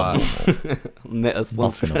 he's not But- normal. Meta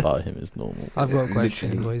sponsor. Nothing about him is normal. I've got a question,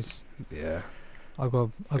 Literally. boys. Yeah. I've got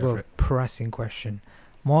Go a for it. pressing question.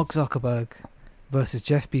 Mark Zuckerberg versus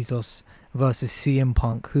Jeff Bezos versus CM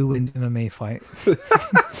Punk. Who wins MMA fight?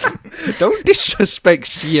 Don't disrespect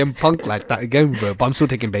CM Punk like that again, bro. But I'm still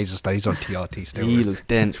taking Bezos though. He's on TRT still. He looks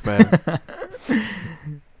dense, bro.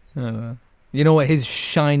 You know what? His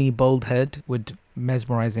shiny bald head would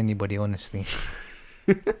mesmerize anybody, honestly.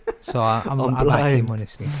 So I back him, blind.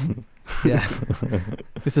 honestly. Yeah.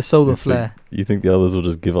 It's a solar flare. You think the others will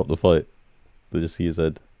just give up the fight? They just see his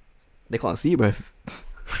head. They can't see, bro.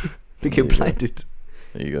 They get There you go. blinded.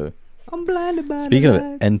 There you go. I'm blinded by Speaking the of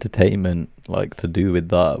lights. entertainment, like to do with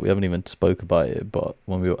that, we haven't even spoke about it. But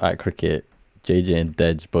when we were at cricket, JJ and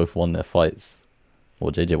Dej both won their fights.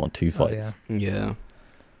 Well, JJ won 2 Oh, fights. yeah. Yeah,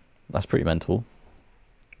 That's pretty mental.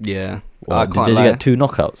 yeah. Well, I did can't JJ lie. get 2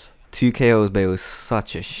 knockouts? 2 KOs, but it was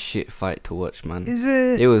such a shit fight to watch, man. Is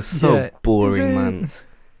it? It was so Yeah. boring, Is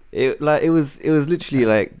it? man. It was literally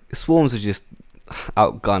like Swarms was just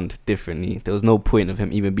outgunned differently. There was no point of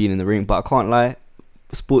him even being in the ring. But I can't lie,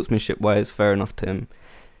 sportsmanship wise, fair enough to him.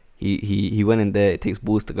 He went in there. It takes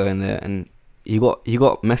balls to go in there, and he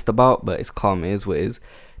got messed about, but it's calm. It is what it is.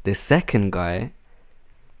 The second guy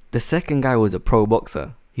was a pro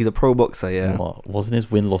boxer. He's a pro boxer, yeah. What? Wasn't his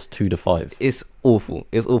win-loss 2-5? It's awful.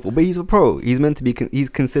 It's awful. But he's a pro. He's meant to be. He's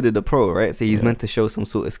considered a pro, right? So he's Yeah. meant to show some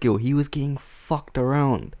sort of skill. He was getting fucked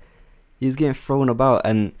around. He was getting thrown about,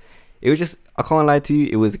 and it was just. I can't lie to you.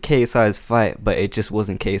 It was a KSI's fight, but it just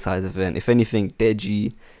wasn't KSI's event. If anything,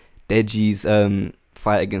 Deji's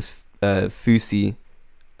fight against Fusi,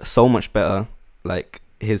 so much better. Like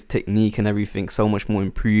his technique and everything, so much more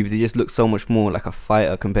improved. He just looked so much more like a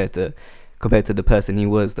fighter compared to the person he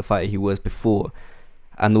was, the fighter he was before.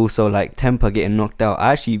 And also like Temper getting knocked out.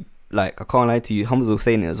 I actually, like, I can't lie to you, Hamza was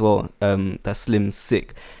saying it as well, that Slim's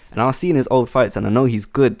sick. And I was seeing his old fights and I know he's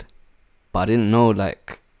good, but I didn't know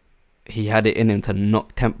like he had it in him to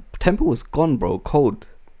knock Temper was gone, bro, cold,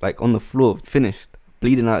 like on the floor, finished,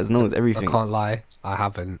 bleeding out his nose, everything. I can't lie. I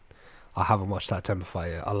haven't watched that Temper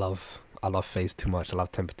fight yet. I love FaZe too much. I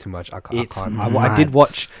love Temper too much. I It's can't. I did mad.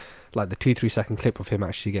 watch like the 2-3 second clip of him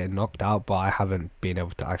actually getting knocked out, but I haven't been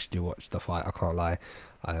able to actually watch the fight. I can't lie.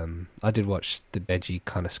 I did watch the Deji,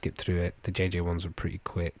 kind of skip through it. The JJ ones were pretty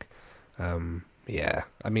quick. Yeah,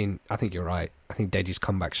 I mean, I think you're right. I think Deji's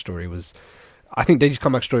comeback story was. I think Deji's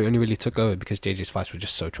comeback story only really took over because JJ's fights were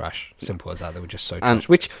just so trash. Simple as that. They were just so And- trash.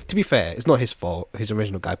 Which, to be fair, it's not his fault. His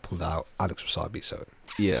original guy pulled out Alex Wasabi, so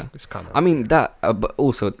Yeah. it's kind of. I mean that, but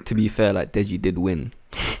also to be fair, like Deji did win.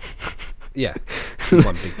 yeah, he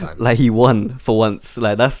won big time. Like he won for once.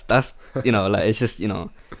 Like that's like it's just Yeah.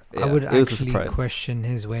 I would it was a actually surprise. question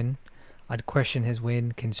his win. I'd question his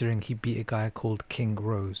win considering he beat a guy called King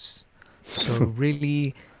Rose. So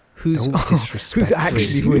really, who's Don't disrespect who's actually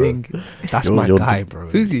Fuzi, bro. winning? That's You're- my you're- guy, bro.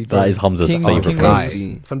 Fuzi, bro. That is Hamza's King- favourite King guy. Rose.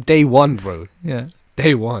 Fuzi. From day one, bro. Yeah,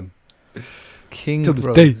 Day one. King Till this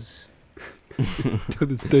day. Rose. To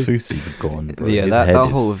this day. Fusi's gone, bro. Yeah, His that head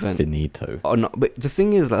is whole event. finito. Oh no, but the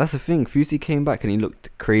thing is, like, that's the thing. Fusi came back and he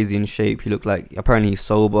looked crazy in shape. He looked like apparently he's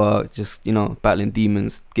sober, just battling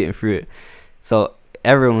demons, getting through it. So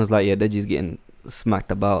everyone was like, "Yeah, Deji's getting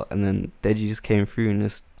smacked about," and then Deji just came through and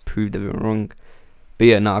just proved everyone wrong. But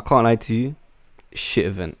yeah, no, I can't lie to you. Shit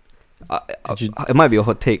event. It might be a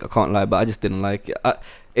hot take. I can't lie, but I just didn't like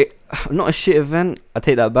it. Not a shit event. I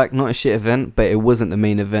take that back. Not a shit event, but it wasn't the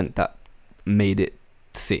main event that made it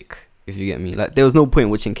sick. If you get me, like there was no point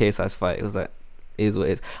watching KSI's fight. It was like, it is what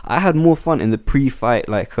it is. I had more fun in the pre-fight,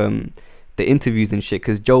 like the interviews and shit,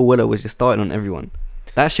 because Joe Weller was just starting on everyone.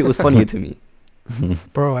 That shit was funnier to me.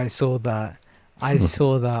 Bro, I saw that.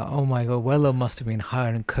 Oh my god, Weller must have been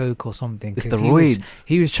higher than coke or something. It's 'cause steroids.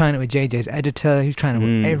 He was trying it with JJ's editor. He was trying it with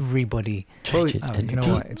Mm. everybody. JJ's Oh, you know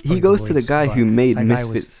editor. what? It's He probably goes to the voice, guy but who made that guy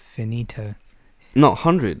was Misfits. finito. Not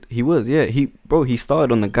 100. He was, yeah. He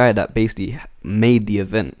started on the guy that basically made the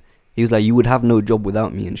event. He was like, "You would have no job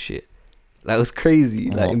without me" and shit. Like, it was crazy.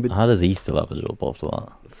 Like, Oh, how does he still have a job after that?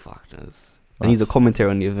 fuck knows. And he's a commentator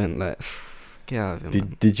on the event. Like, get out of here,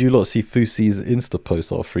 man. Did you lot see Fusi's Insta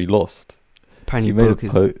post after he lost? Apparently, He he made broke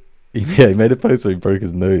a his. he made a post where he broke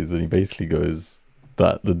his nose, and he basically goes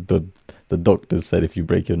that the doctor said if you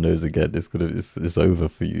break your nose again, it's over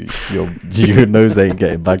for you. Your nose ain't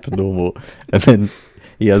getting back to normal. And then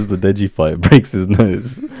he has the Deji fight, breaks his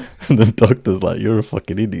nose, and the doctor's like, "You're a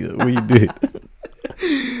fucking idiot. What are you doing?"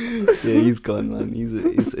 Yeah, he's gone, man.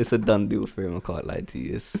 It's a done deal for him. I can't lie to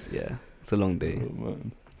you. It's a long day. Oh,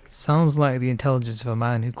 man. Sounds like the intelligence of a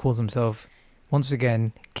man who calls himself, once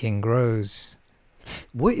again, King Rose.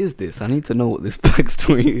 What is this? I need to know what this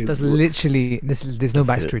backstory is. That's literally there's no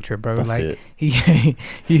That's backstory to it, bro. That's Like it.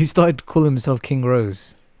 he started calling himself King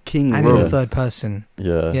Rose, King and in Rose. the third person.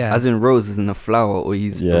 Yeah. Yeah, As in Rose is in a flower, or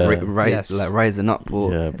he's Yeah. Yes. like rising up,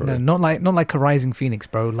 or Yeah, bro. no, not like a rising phoenix,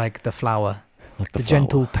 bro. Like the flower, Like the flower.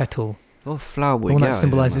 gentle petal, oh, flower. the one that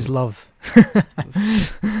symbolizes love.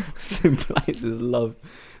 symbolizes love.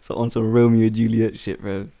 So on some Romeo and Juliet shit,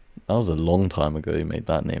 bro. That was a long time ago. He made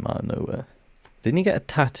that name out of nowhere. Didn't he get a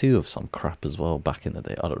tattoo of some crap as well back in the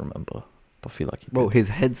day? I don't remember. But I feel like he Bro, did. his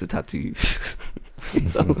head's a tattoo.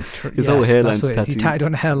 His whole His whole hairline's He tattooed. tattooed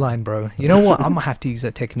on a hairline, bro. You know what? I'm gonna have to use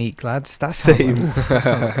that technique, lads. That's Same. That's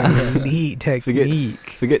an elite technique.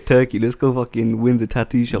 Forget Turkey. Let's go fucking Windsor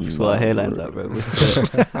tattoo shop. Sort our Nah, hairlines bro. out, bro.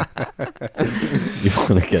 You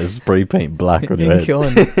want to get spray paint black on your Ink head?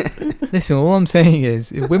 it on. Listen, all I'm saying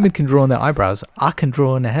is, if women can draw on their eyebrows, I can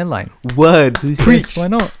draw on their hairline. Word. Who Preach. says why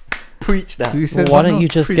not? Preach that. Who Well, says why why don't you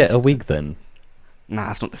not? just Preach. get a wig then?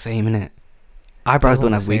 Nah, it's not the same, innit? Eyebrows They're all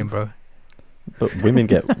don't the have same, wigs. bro. But women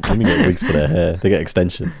get wigs for their hair. They get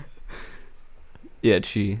extensions. Yeah,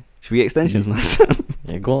 true. Should we get extensions, myself?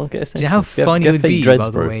 Yeah, go on, get extensions. Do you know how Get- funny get it would fake be, dreads, by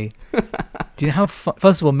the bro. way? Do you know how...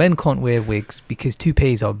 First of all, men can't wear wigs because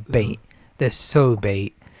toupees are bait. They're so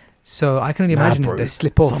bait. So I can only Nah, imagine bro. if they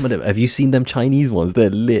slip off. Some of them. Have you seen them Chinese ones? They're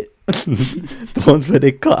lit. The ones where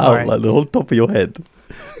they cut out Alright. like the whole top of your head.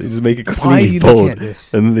 They just make it Why are you completely looking bald, at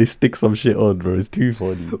this? and then they stick some shit on, bro. It's too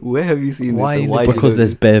funny. Where have you seen Why this? you and look- do you Because know there's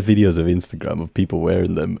this? bare videos of Instagram of people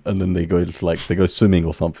wearing them, and then they go to, like, they go swimming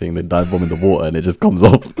or something. They dive bomb in the water, and it just comes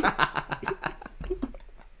off.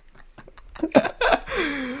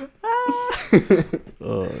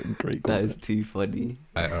 Oh, great! That is too funny.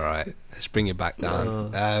 All right, let's bring it back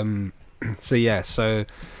down. So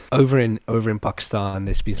over in Pakistan,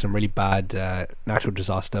 there's been some really bad natural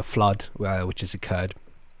disaster, flood, which has occurred,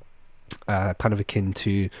 kind of akin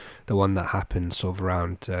to the one that happened sort of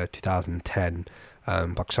around 2010.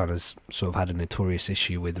 Pakistan has sort of had a notorious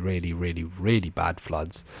issue with really, really, really bad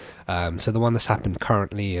floods. So the one that's happened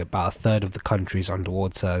currently, about a third of the country is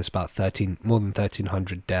underwater. It's about more than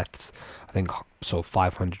 1,300 deaths. I think sort of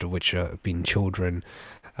 500 of which have been children.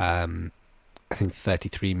 I think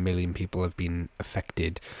 33 million people have been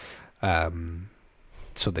affected.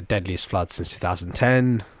 So the deadliest flood since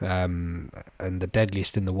 2010, and the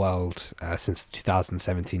deadliest in the world since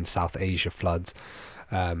 2017 South Asia floods.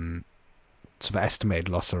 So the estimated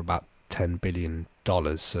loss are about $10 billion.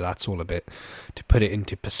 So that's all a bit to put it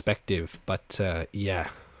into perspective. But yeah,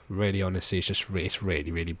 really, honestly, it's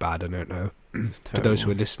really, really bad. I don't know. It's For those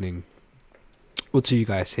who are terrible. listening, what do you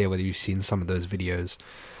guys hear? Whether you've seen some of those videos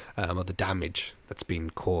of the damage that's been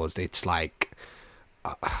caused, it's like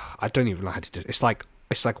I don't even know how to do. It's like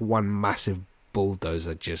one massive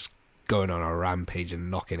bulldozer just going on a rampage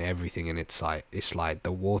and knocking everything. And it's like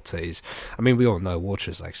the water is. I mean, we all know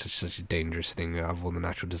water is like such a dangerous thing. Out of all the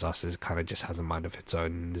natural disasters, it kind of just has a mind of its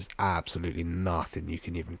own. There's absolutely nothing you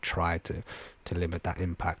can even try to limit that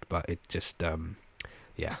impact. But it just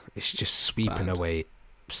yeah, it's just sweeping Bad. away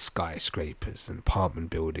skyscrapers and apartment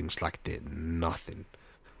buildings like they're nothing,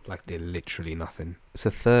 like they're literally nothing. It's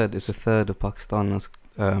a third of Pakistan that's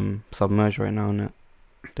submerged right now, isn't it?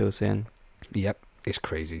 They were saying. Yep, it's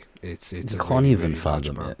crazy. It's You a can't really, even really large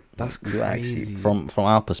fathom amount. it. That's You actually, crazy. from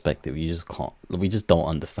our perspective, you just can't. We just don't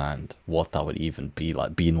understand what that would even be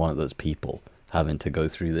like. Being one of those people having to go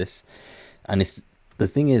through this, and it's the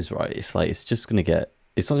thing is, right? It's like it's just gonna get.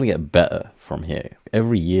 It's not gonna get better from here.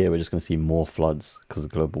 Every year, we're just gonna see more floods because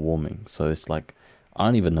of global warming. So it's like I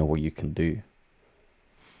don't even know what you can do.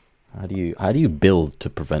 How do you build to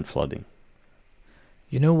prevent flooding?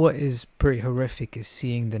 You know what is pretty horrific is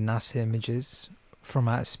seeing the NASA images from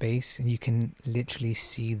outer space, and you can literally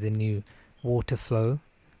see the new water flow.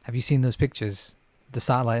 Have you seen those pictures? The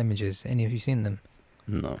satellite images? Any of you seen them?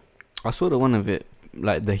 No. I saw the one of it,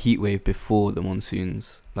 like the heat wave before the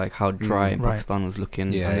monsoons, like how dry Mm, right. Pakistan was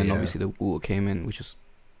looking, Yeah, and then yeah. obviously the water came in, it's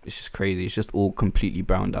just crazy. It's just all completely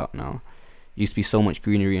browned out now. Used to be so much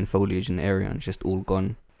greenery and foliage in the area, and it's just all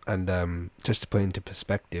gone. And just to put into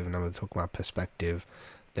perspective, and I'm going to talk about perspective,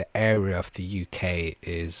 the area of the UK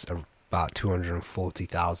is about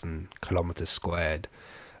 240,000 kilometers squared.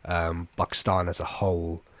 Pakistan as a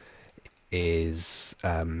whole is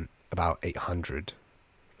about 800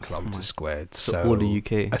 kilometers my- squared. So, So all the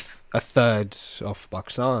UK. a third of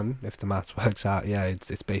Pakistan, if the maths works out, yeah,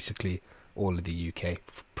 it's basically all of the UK,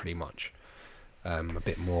 pretty much. A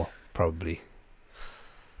bit more probably.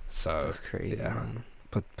 So That's crazy, yeah. man.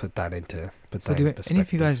 put that into So do any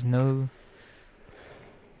of you guys know?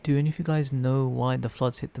 Do any of you guys know why the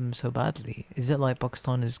floods hit them so badly? Is it like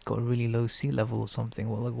Pakistan has got a really low sea level or something?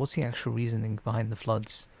 Well, like, what's the actual reasoning behind the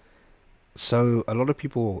floods? So a lot of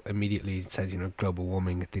people immediately said, global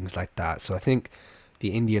warming and things like that. So I think the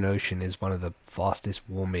Indian Ocean is one of the fastest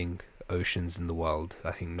warming oceans in the world.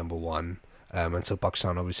 I think number one. And so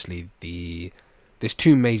Pakistan, obviously, there's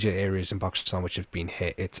two major areas in Pakistan which have been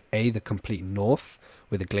hit. It's the complete north,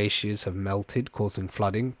 where the glaciers have melted, causing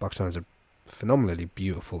flooding. Pakistan is a phenomenally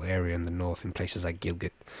beautiful area in the north, in places like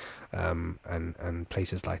Gilgit, and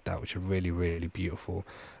places like that, which are really, really beautiful.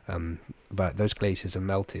 But those glaciers have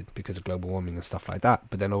melted because of global warming and stuff like that.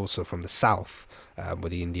 But then also from the south, where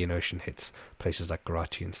the Indian Ocean hits, places like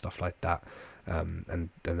Karachi and stuff like that, and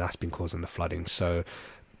that's been causing the flooding. So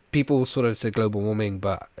people sort of say global warming,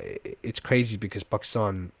 but it's crazy because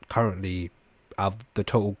Pakistan currently, out of the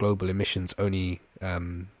total global emissions, only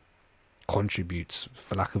contributes,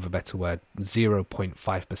 for lack of a better word,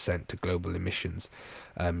 0.5% to global emissions.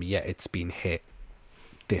 Yet it's been hit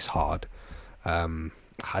this hard.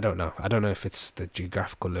 I don't know if it's the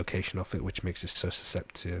geographical location of it which makes it so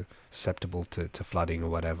susceptible to flooding or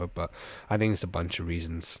whatever, but I think it's a bunch of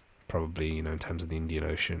reasons, probably, in terms of the Indian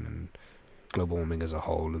Ocean and global warming as a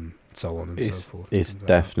whole and so on and so forth. and It's things like that.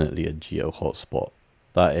 definitely a geo hotspot.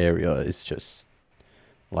 That area is just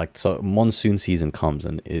like, so monsoon season comes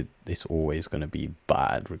and it's always going to be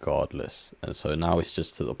bad regardless. And so now it's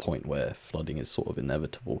just to the point where flooding is sort of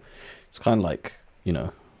inevitable. It's kind of like,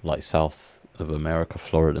 like South of America,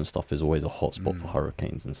 Florida and stuff is always a hotspot for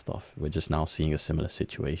hurricanes and stuff. We're just now seeing a similar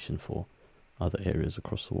situation for other areas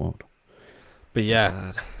across the world. But yeah,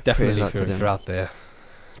 Sad. definitely Prayers out to if them. you're out there,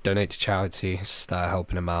 donate to charity, start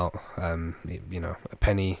helping them out. A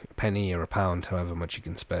penny or a pound, however much you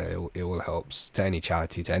can spare, it all helps. To any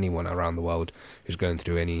charity, to anyone around the world who's going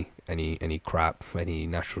through any crap, any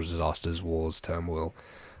natural disasters, wars, turmoil.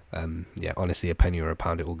 Honestly, a penny or a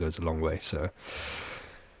pound, it all goes a long way. So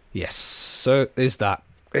yes, so is that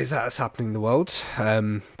that's happening in the world.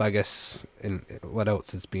 But I guess what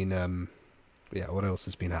else has been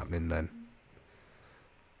happening then?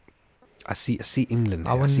 I see England.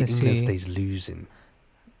 I I see wanna England see- stays losing.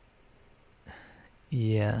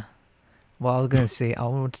 Yeah. Well, I was going to say, I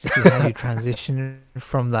wanted to see how you transition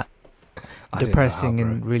from that I didn't know depressing how,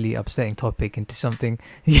 and really upsetting topic into something.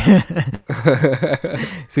 Yeah.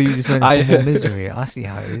 So you just went I- from more misery. I see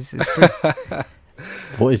how it is. It's true.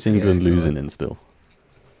 What is England go on. losing in still?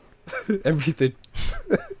 Everything.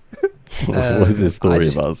 What is this I story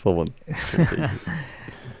just- about? Someone.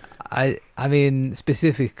 I mean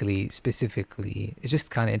specifically, it's just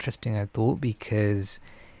kind of interesting. I thought because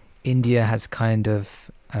India has kind of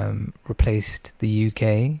replaced the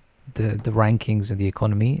UK, the rankings of the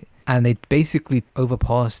economy, and they basically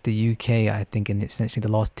overpassed the UK. I think in essentially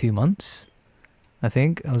the last 2 months. I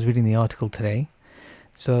think I was reading the article today.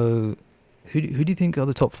 So, who do you think are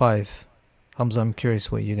the top 5? Hamza, I'm curious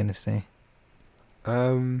what you're gonna say.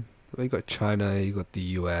 Well, you got China, you got the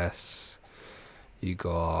US, you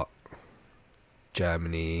got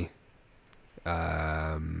Germany.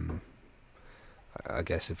 I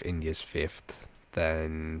guess if India's 5th,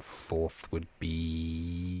 then 4th would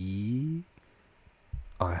be.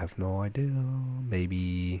 I have no idea.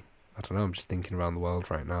 Maybe, I don't know. I'm just thinking around the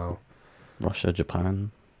world right now. Russia,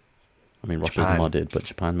 Japan. I mean, Russia's Japan. mudded, but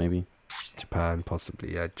Japan maybe. Japan,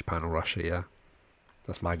 possibly. Yeah, Japan or Russia. Yeah,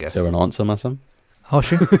 that's my guess. Is there an answer, Massam?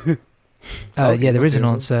 Harshu? Okay, Yeah, there what's is an the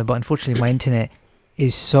answer, but unfortunately my internet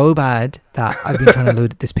is so bad that I've been trying to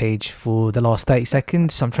load this page for the last 30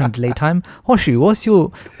 seconds, so I'm trying to delay time. Harshu, what's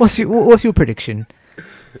your prediction?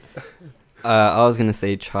 I was gonna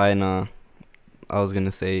say China. I was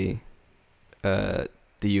gonna say the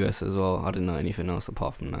US as well. I didn't know anything else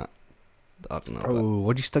apart from that. I don't know. about Oh,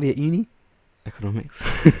 what do you study at uni?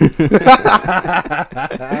 economics.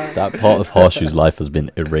 That part of Harshu's life has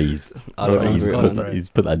been erased. I don't He's remember it, put, man. he's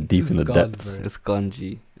put that deep in the depths. It's gone,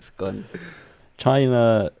 G. It's gone.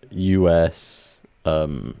 China, US,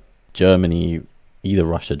 Germany, either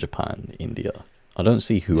Russia, Japan, India. I don't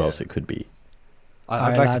see who Yeah. else it could be.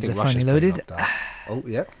 Alright, I'd like to lads, think I finally Russia's loaded. pretty knocked out. Oh,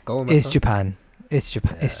 yeah. Go on. It's Matt. Japan. It's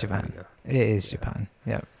Japan. It's Yeah, Japan. yeah. It is Yeah. Japan.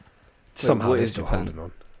 Yeah. Somehow what they're is still Japan? holding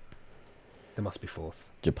on. They must be 4th.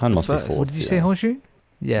 Japan The must first. be fourth. What did you say, yeah. Harshu?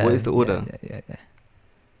 Yeah. What is the order? Yeah.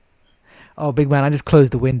 Oh, big man, I just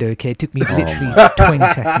closed the window. Okay, it took me Oh literally my.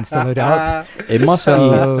 20 seconds to load it up. It must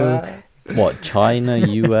So- be what? China,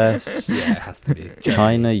 US, Yeah, it has to be.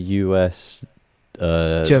 China, US,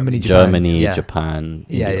 Germany, Japan. Germany, Yeah. Japan.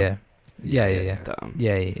 Yeah, India. yeah. Damn.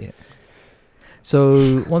 Yeah.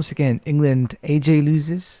 So once again, England, AJ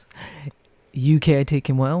loses. UK are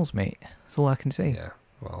taking Wales, mate. That's all I can say. Yeah.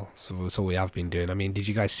 Well, so that's all we have been doing. I mean, did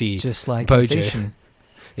you guys see? Just like Bojo. inflation.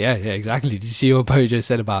 Yeah, exactly. Did you see what Bojo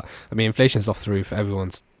said about? I mean, inflation's off the roof.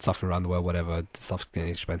 Everyone's suffering around the world. Whatever, stuff's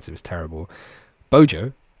getting expensive. It's terrible.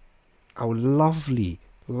 Bojo, our lovely,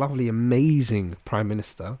 amazing Prime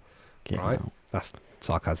Minister. Get Right. out. That's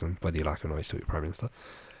sarcasm, whether you like it or not. He's still your Prime Minister.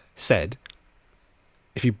 Said,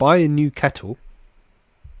 if you buy a new kettle,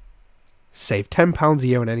 save £10 a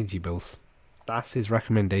year on energy bills. That's his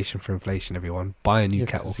recommendation for inflation. Everyone, buy a new Yeah,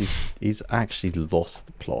 kettle. 'cause he's actually lost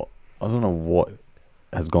the plot. I don't know what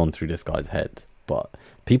has gone through this guy's head, but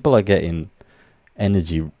people are getting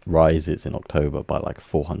energy rises in October by like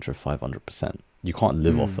 400, 500%. You can't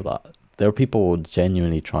live off of that. There are people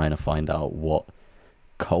genuinely trying to find out what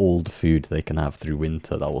cold food they can have through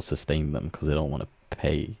winter that will sustain them because they don't want to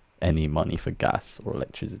pay any money for gas or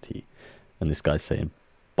electricity. And this guy's saying,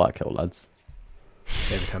 buy a kettle, lads.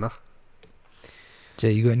 Save a tenner.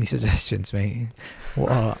 Jay, you got any suggestions, mate?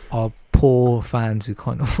 What are our poor fans who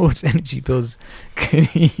can't afford energy bills?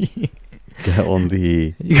 Get on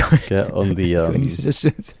the You got, get on the you got any um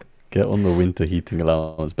suggestions? get on the winter heating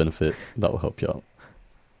allowance benefit. That will help you out.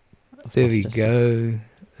 That's There my we suggestion. go.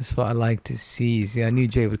 That's what I like to see. See, I knew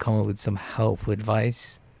Jay would come up with some helpful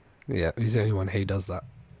advice. Yeah, he's the only one who does that.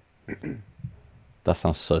 That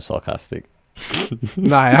sounds so sarcastic.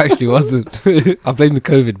 No, it actually wasn't. I blame the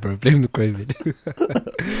COVID, bro. Blame the COVID.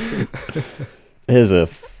 Here's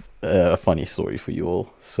a funny story for you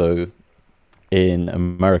all. So, in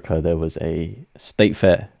America, there was a state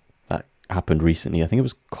fair that happened recently. I think it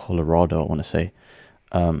was Colorado, I want to say.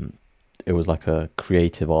 It was like a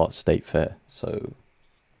creative art state fair. So,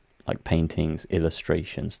 like paintings,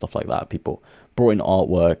 illustrations, stuff like that. People brought in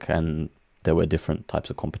artwork and there were different types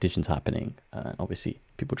of competitions happening. And obviously,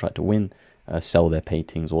 people tried to win, sell their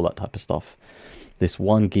paintings, all that type of stuff. This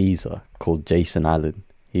one geezer called Jason Allen,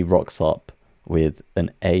 he rocks up with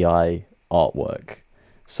an AI artwork.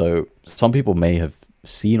 So some people may have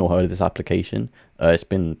seen or heard of this application. It's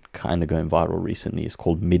been kind of going viral recently. It's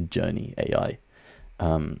called Midjourney AI.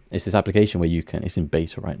 It's this application where you can, it's in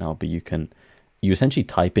beta right now, but you essentially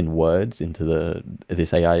type in words into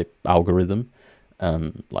this AI algorithm,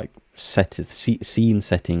 like scene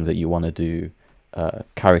settings that you want to do,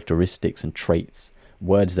 characteristics and traits,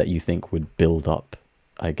 words that you think would build up,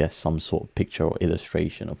 I guess, some sort of picture or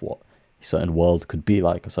illustration of what a certain world could be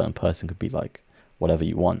like, a certain person could be like, whatever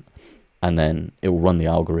you want. And then it will run the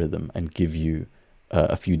algorithm and give you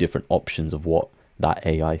a few different options of what that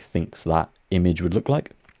AI thinks that image would look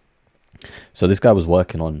like. So this guy was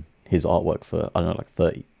working on his artwork for, I don't know,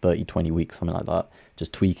 like 20 weeks, something like that,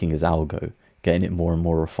 just tweaking his algo, getting it more and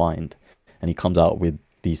more refined. And he comes out with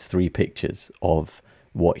these 3 pictures of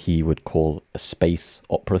what he would call a space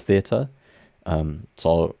opera theater.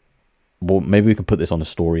 So maybe we can put this on a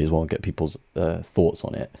story as well and get people's thoughts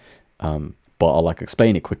on it. But I'll like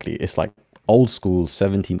explain it quickly. It's like old school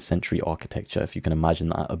 17th century architecture, if you can imagine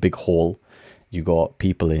that. A big hall, you got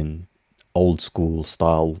people in old school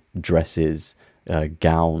style dresses,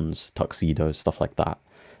 gowns, tuxedos, stuff like that.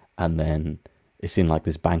 And then it's in like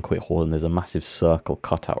this banquet hall, and there's a massive circle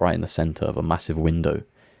cut out right in the center of a massive window,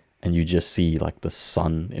 and you just see like the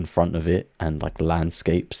sun in front of it and like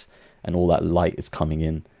landscapes, and all that light is coming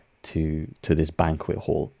in to this banquet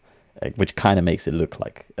hall, which kind of makes it look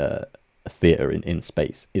like a theater in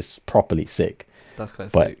space. It's properly sick, That's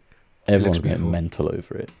quite but sick. everyone's beautiful. getting mental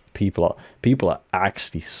over it. People are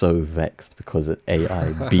actually so vexed because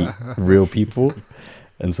AI beat real people,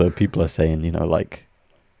 and so people are saying, you know, like,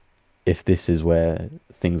 if this is where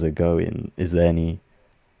things are going, is there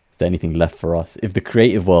anything left for us? If the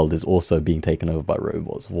creative world is also being taken over by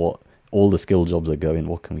robots, what all the skill jobs are going,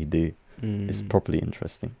 what can we do? It's properly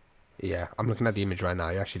interesting. Yeah, I'm looking at the image right now.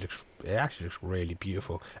 It actually looks really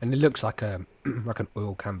beautiful, and it looks like like an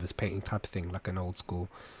oil canvas painting type of thing, like an old school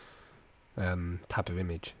type of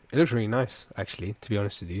image. It looks really nice, actually, to be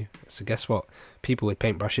honest with you. So guess what? People with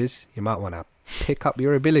paintbrushes, you might want to pick up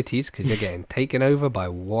your abilities because you're getting taken over by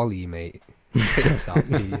Wally, mate.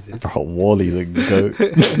 Bro, Wally the goat.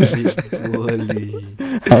 Wally.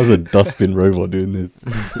 How's a dustbin robot doing this?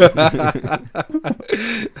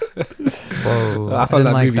 Whoa, I found didn't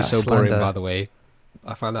that like movie so boring, slander. by the way.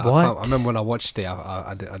 I found that. What? I remember when I watched it,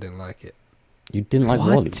 I didn't like it. You didn't like What?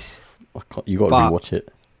 Wally? You got to But- rewatch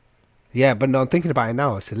it. Yeah, but no, I'm thinking about it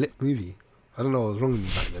now. It's a lit movie. I don't know what was wrong with me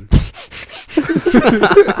back then.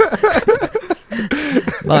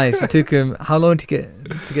 Nice. It took him how long to get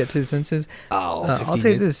to his senses? Oh, I'll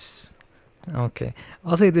say this. Okay,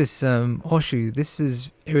 I'll say this. Oshu, this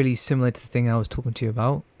is really similar to the thing I was talking to you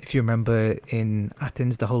about. If you remember in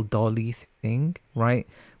Athens, the whole DALL-E thing, right?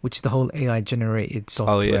 Which is the whole AI generated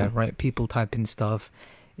software, yeah. right? People type in stuff.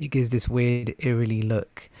 It gives this weird, eerily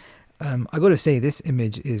look. I gotta say, this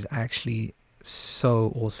image is actually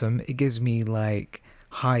so awesome. It gives me like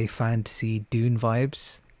high fantasy Dune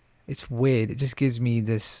vibes. It's weird. It just gives me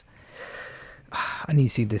this. I need to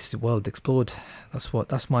see this world explored. That's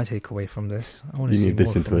my takeaway from this. I want to You see need this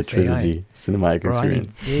more into from a this AI. trilogy, cinematic Bro,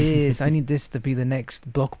 experience. I need this to be the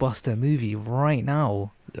next blockbuster movie right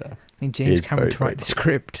now. Yeah, I need James is Cameron very, to write the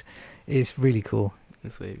script. It's really cool.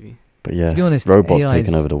 That's wavy. but yeah, To be honest, robots AI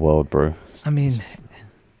taking over the world, bro. I mean,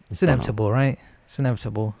 it's inevitable, right? It's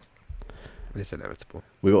inevitable. It's inevitable.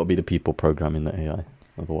 We got to be the people programming the AI,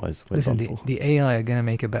 otherwise we're Listen, done the, for. the AI are going to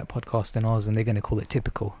make a better podcast than ours, and they're going to call it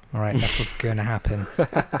typical. All right, that's what's going to happen.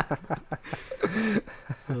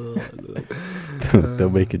 They'll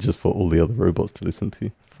make it just for all the other robots to listen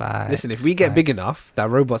to. Listen, if we get big enough that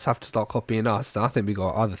robots have to start copying us, then I think we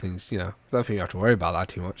got other things. You know, I don't think we have to worry about that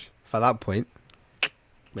too much. For that point,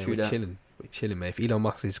 man, True we're that. chilling. We're chilling, man. If Elon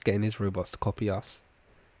Musk is getting his robots to copy us,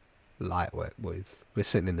 light work, boys. We're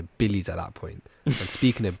sitting in the billies at that point. And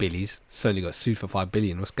speaking of billies, Sony got sued for $5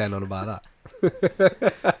 billion. What's going on about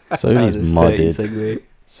that? Sony's mudded. Segue.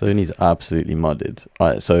 Sony's absolutely mudded.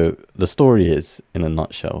 Alright, so the story is, in a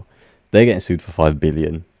nutshell, they're getting sued for $5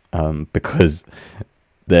 billion because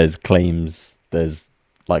there's claims, there's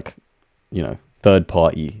like, you know, third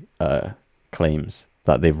party claims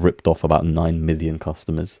that they've ripped off about 9 million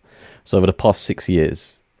customers. So over the past 6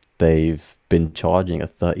 years, they've been charging a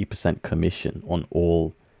 30% commission on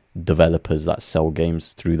all developers that sell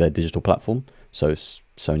games through their digital platform. So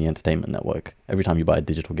Sony Entertainment Network, every time you buy a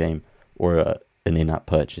digital game or an in-app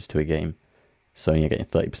purchase to a game, Sony are getting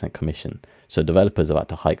 30% commission. So developers have had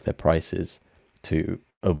to hike their prices to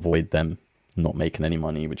avoid them not making any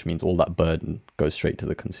money, which means all that burden goes straight to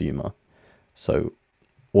the consumer. So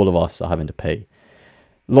all of us are having to pay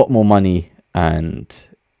a lot more money, and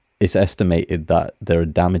it's estimated that their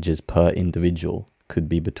damages per individual could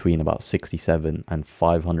be between about 67 and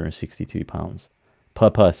 562 pounds per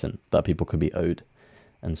person that people could be owed.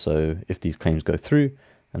 And so if these claims go through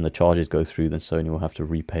and the charges go through, then Sony will have to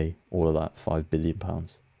repay all of that £5 billion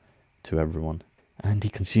to everyone.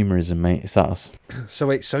 Anti-consumerism, mate, it's us. So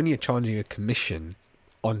wait, Sony are charging a commission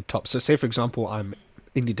on top. So say, for example, I'm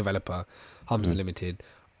indie developer, Hamza Limited.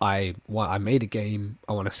 I made a game.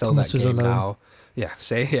 I want to sell Thomas that Was game Alone. now.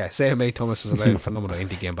 Say I made Thomas Was Alone. Phenomenal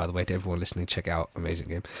indie game, by the way, to everyone listening. Check it out, amazing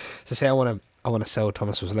game. So say I want to sell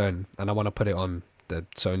Thomas Was Alone, and I want to put it on the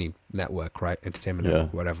Sony network, right? Entertainment Yeah.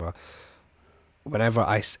 network, whatever.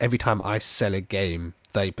 every time I sell a game,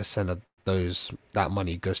 30% of that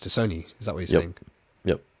money goes to Sony. Is that what you're saying?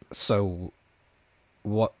 Yep. So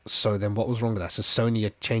then what was wrong with that? So Sony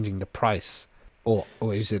are changing the price, or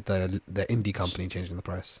is it the indie company changing the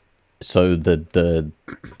price? So the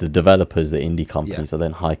developers, the indie companies, are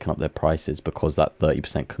then hiking up their prices because that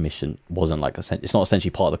 30% commission wasn't like it's not essentially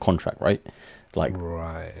part of the contract, right? Like,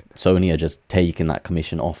 right. Sony are just taking that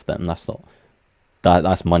commission off them.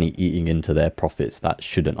 That's money eating into their profits that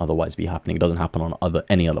shouldn't otherwise be happening. It doesn't happen on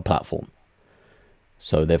any other platform.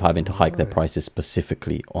 So they're having to hike their prices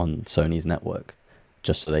specifically on Sony's network,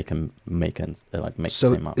 just so they can make the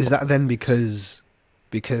same amount. So is that then because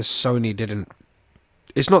Sony didn't?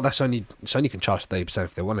 It's not that Sony can charge 30%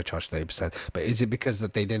 if they want to charge 30%, but is it because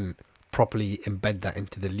that they didn't properly embed that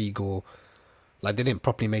into the legal, like they didn't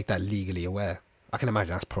properly make that legally aware? I can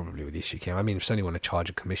imagine that's probably where the issue came. I mean, if Sony want to charge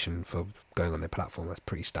a commission for going on their platform, that's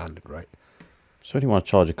pretty standard, right? Sony want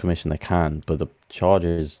to charge a commission, they can, but the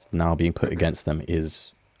charges now being put against them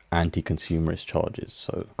is anti-consumerist charges.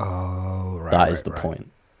 So that is the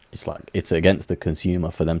point. It's like it's against the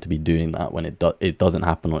consumer for them to be doing that when it doesn't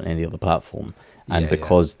happen on any other platform. And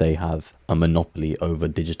because they have a monopoly over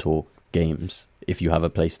digital games, if you have a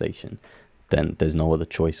PlayStation, then there's no other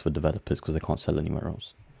choice for developers because they can't sell anywhere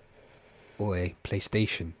else. Or a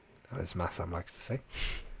PlayStation, as Massam likes to say.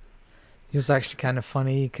 It was actually kind of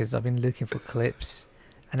funny because I've been looking for clips,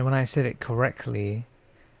 and when I said it correctly,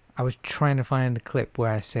 I was trying to find a clip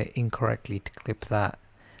where I said incorrectly to clip that.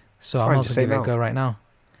 So I'll also give it a go right now.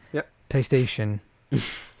 Yep. PlayStation.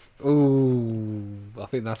 Ooh, I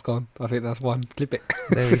think that's gone. I think that's one. Clip it.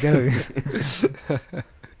 There we go.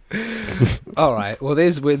 All right. Well,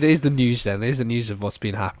 there's the news then. There's the news of what's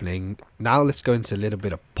been happening. Now let's go into a little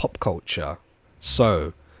bit of pop culture.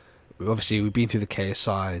 So, obviously, we've been through the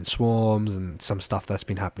KSI and Swarms and some stuff that's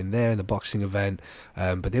been happening there in the boxing event.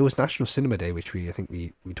 But there was National Cinema Day, which I think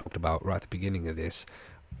we talked about right at the beginning of this.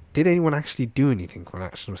 Did anyone actually do anything for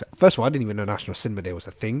National? First of all, I didn't even know National Cinema Day was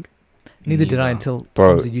a thing. Neither did I until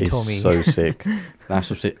you told me. So sick.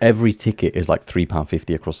 Every ticket is like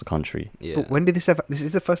 £3.50 across the country. Yeah. But when did this ever? This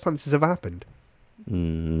is the first time this has ever happened.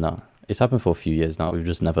 No, it's happened for a few years now. We've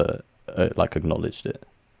just never acknowledged it.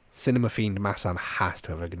 Cinema fiend Massam has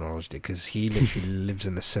to have acknowledged it because he literally lives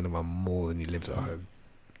in the cinema more than he lives at home.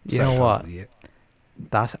 You know what?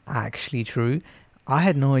 That's actually true. I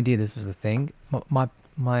had no idea this was a thing. My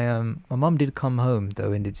mum did come home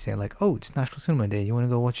though and did say like, "Oh, it's National Cinema Day. You want to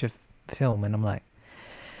go watch a film?" And I'm like,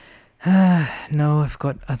 no, I've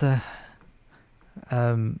got other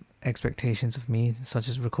expectations of me, such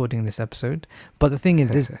as recording this episode. But the thing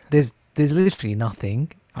is, there's literally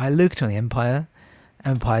nothing. I looked on the Empire.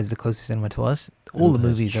 Empire is the closest cinema to us. All the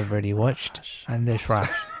movies I've already watched, and they're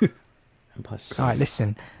trash. All right,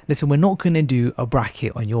 listen. We're not gonna do a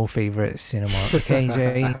bracket on your favorite cinema, okay,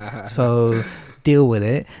 Jay? So deal with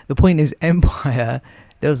it. The point is, Empire.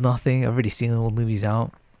 There was nothing. I've already seen all the movies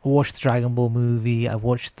out. I watched the Dragon Ball movie. I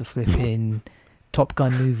watched the flipping Top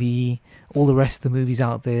Gun movie. All the rest of the movies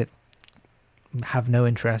out there have no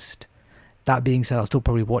interest. That being said, I'll still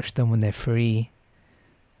probably watch them when they're free.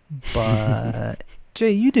 But Jay,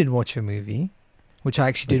 you did watch a movie, which I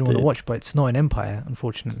actually did want to watch, but it's not an Empire,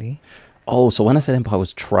 unfortunately. Oh, so when I said Empire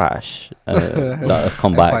was trash, let's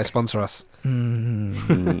come back. Empire sponsor us.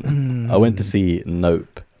 I went to see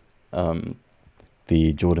Nope.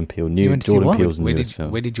 The Jordan Peele's newest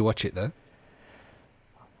film. Where did you watch it though?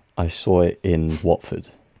 I saw it in Watford.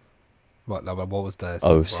 What was the?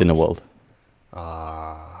 Cineworld.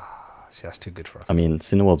 See, that's too good for us. I mean,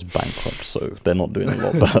 Cineworld's bankrupt, so they're not doing a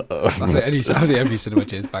lot better. I think every cinema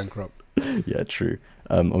chain is bankrupt. Yeah, true.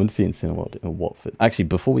 I went to see it in Cineworld in Watford. Actually,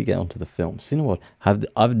 before we get onto the film, Cineworld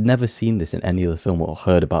I've never seen this in any other film or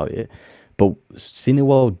heard about it, but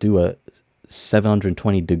Cineworld do a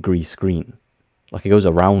 720-degree screen. Like, it goes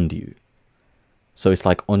around you. So it's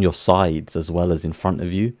like on your sides as well as in front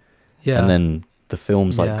of you. Yeah. And then the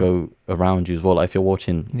films go around you as well. Like if you're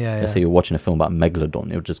watching, let's say you're watching a film about Megalodon,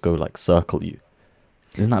 it'll just go like circle you.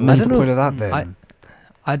 Isn't that What's the point of that then?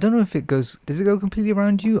 I don't know if it goes, does it go completely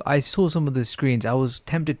around you? I saw some of the screens. I was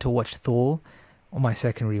tempted to watch Thor on my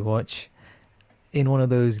second rewatch in one of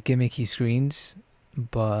those gimmicky screens,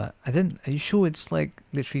 but I didn't. Are you sure it's like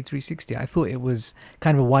literally 360? I thought it was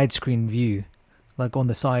kind of a widescreen view. Like on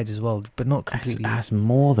the sides as well, but not completely. That's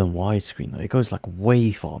more than widescreen though. It goes like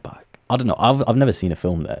way far back. I don't know. I've never seen a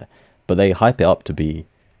film there, but they hype it up to be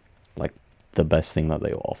like the best thing that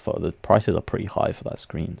they offer. The prices are pretty high for that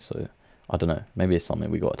screen, so I don't know. Maybe it's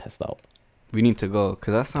something we got to test out. We need to go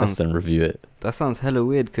because that sounds. Test and review it. That sounds hella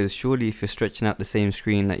weird. Because surely, if you're stretching out the same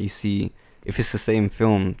screen that you see if it's the same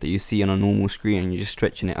film that you see on a normal screen and you're just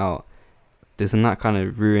stretching it out, doesn't that kind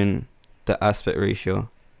of ruin the aspect ratio?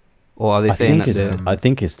 Or are they saying that they're... I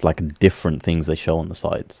think it's like different things they show on the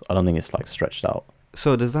sides. I don't think it's like stretched out.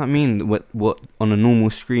 So does that mean what on a normal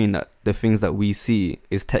screen, that the things that we see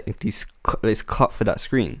is technically it's cut for that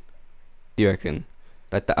screen? Do you reckon?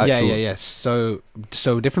 Like the actual... Yeah. So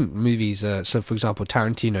different movies. So for example,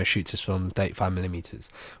 Tarantino shoots his film 35mm,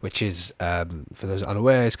 which is, for those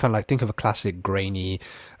unaware, it's kind of like, think of a classic grainy,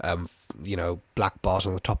 black bars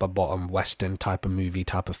on the top and bottom, Western type of movie,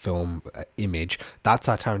 type of film image. That's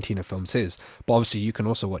how Tarantino films is. But obviously, you can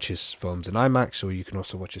also watch his films in IMAX, or you can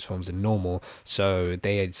also watch his films in normal. So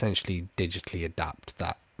they essentially digitally adapt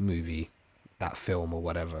that movie, that film or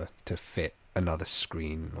whatever, to fit another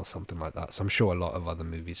screen or something like that. So I'm sure a lot of other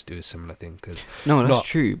movies do a similar thing. No, that's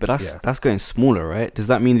true, but that's going smaller, right? Does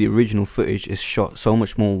that mean the original footage is shot so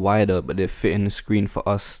much more wider, but they're fitting the screen for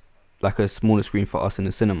us, like a smaller screen for us in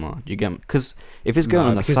the cinema? Do you get? Because if it's going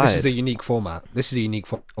on the side, this is a unique format.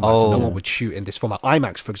 So no one would shoot in this format.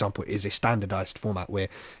 IMAX, for example, is a standardized format where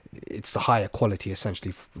it's the higher quality,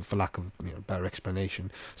 essentially, for lack of better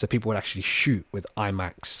explanation. So people would actually shoot with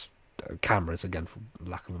IMAX cameras, again, for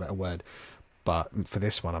lack of a better word. But for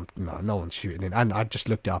this one, no one's shooting in. And I just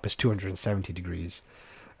looked it up. It's 270 degrees.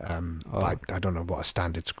 But I don't know what a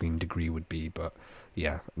standard screen degree would be. But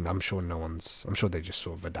yeah, I'm sure they just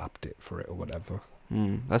sort of adapt it for it or whatever.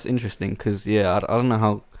 That's interesting because, I don't know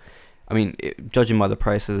how... I mean, judging by the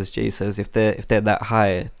prices, as Jay says, if they're that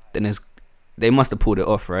high, then they must have pulled it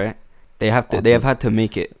off, right? They have had to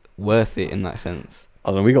make it worth it in that sense. I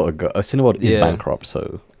don't know, we got to go. Cineworld is bankrupt,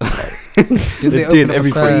 so... They did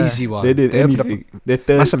every crazy one. They did anything.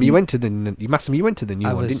 Massam, you went to the new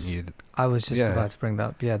one, didn't you? I was just about to bring that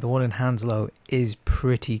up. Yeah, the one in Hounslow is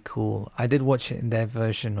pretty cool. I did watch it in their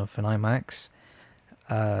version of an IMAX,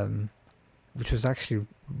 which was actually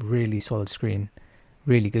really solid screen,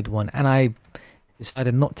 really good one. And I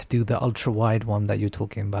decided not to do the ultra wide one that you're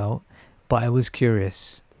talking about, but I was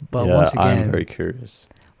curious. But once again, I'm very curious.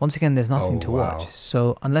 Once again, there's nothing to watch.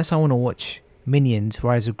 So unless I want to watch Minions,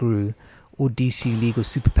 Rise of Gru, or DC Legal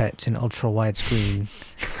Super Pets in ultra wide screen,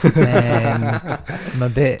 then I'm a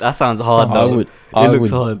bit... That sounds hard. It looks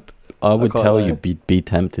hard. I would tell you, be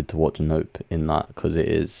tempted to watch Nope in that, because it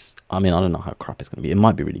is... I mean, I don't know how crap it's going to be. It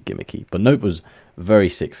might be really gimmicky, but Nope was a very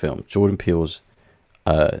sick film. Jordan Peele's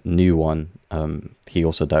new one. He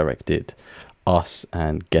also directed Us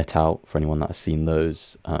and Get Out, for anyone that's seen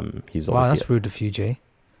those. He's wow, that's rude of you, Jay.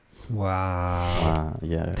 Wow.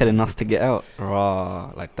 Yeah. Telling us to get out.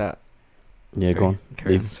 Raw, like that. Yeah, sorry. go on.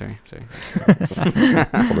 Sorry.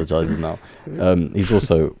 Apologizes now. He's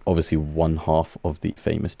also obviously one half of the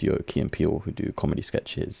famous duo Key and Peele, who do comedy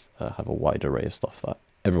sketches, have a wide array of stuff that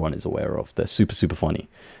everyone is aware of. They're super, super funny.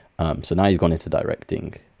 So now he's gone into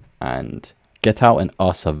directing, and Get Out and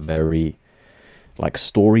Us are very like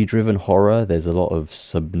story-driven horror. There's a lot of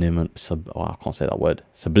subliminal messaging.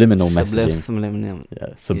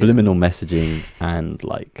 Subliminal messaging and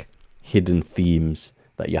like hidden themes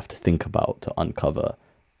that you have to think about to uncover.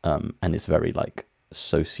 And it's very like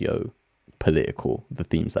socio-political, the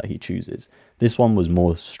themes that he chooses. This one was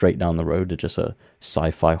more straight down the road, just a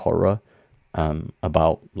sci-fi horror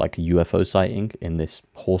about like a UFO sighting in this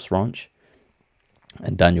horse ranch.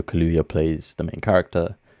 And Daniel Kaluuya plays the main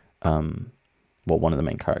character. One of the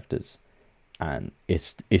main characters, and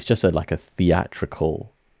it's just a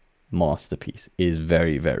theatrical masterpiece. It is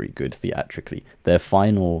very, very good theatrically. Their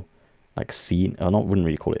final scene, wouldn't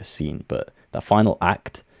really call it a scene, but that final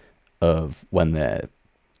act of when they're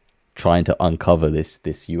trying to uncover this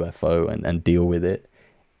UFO and deal with it,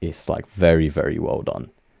 it's very, very well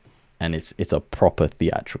done, and it's a proper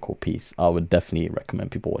theatrical piece. I would definitely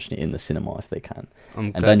recommend people watching it in the cinema if they can.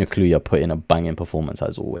 And Daniel Kaluuya put in a banging performance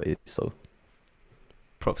as always, so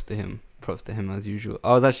props to him as usual.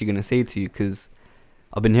 I was actually going to say to you, because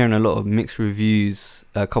I've been hearing a lot of mixed reviews.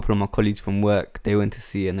 A couple of my colleagues from work, they went to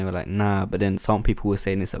see it and they were like, nah, but then some people were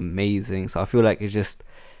saying it's amazing. So I feel like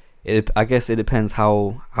I guess it depends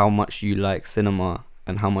how much you like cinema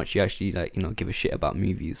and how much you actually give a shit about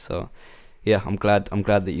movies. So yeah, I'm glad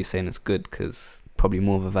that you're saying it's good, because probably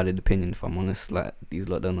more of a valid opinion, if I'm honest. Like, these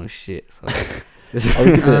lot don't know shit. So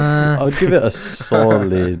I would give it a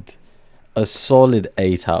solid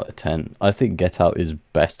 8 out of 10. I think Get Out is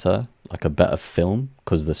better, a better film,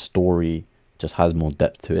 because the story just has more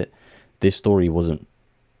depth to it. This story wasn't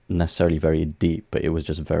necessarily very deep, but it was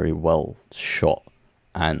just very well shot,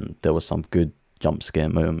 and there was some good jump scare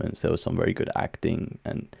moments. There was some very good acting,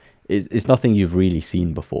 and it's nothing you've really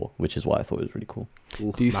seen before, which is why I thought it was really cool.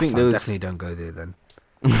 Do you think definitely don't go there then?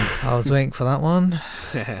 I was waiting for that one.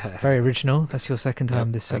 Very original. That's your second time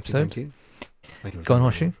Yep, this thank you, episode. thank you. Go on,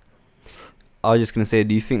 Hoshi. I was just gonna say,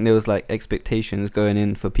 do you think there was like expectations going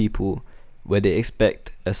in for people where they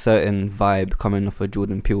expect a certain vibe coming off a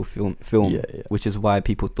Jordan Peele film, Yeah, yeah. which is why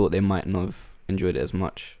people thought they might not have enjoyed it as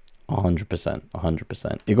much?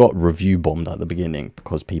 100%. It got review bombed at the beginning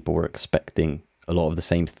because people were expecting a lot of the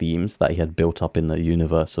same themes that he had built up in the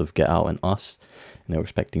universe of Get Out and Us, and they were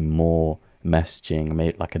expecting more messaging,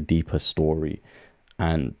 made like a deeper story,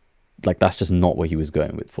 and like that's just not what he was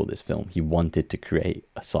going with for this film. He wanted to create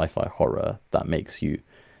a sci-fi horror that makes you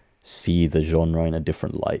see the genre in a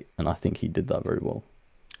different light, and I think he did that very well.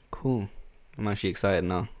 Cool. I'm actually excited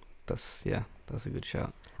now. That's a good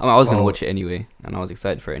shout. I mean, I was gonna Well- watch it anyway, and I was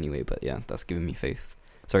excited for it anyway. But yeah, that's giving me faith.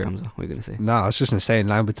 Sorry, Hamza, what were you gonna say? No, I was just going to say, in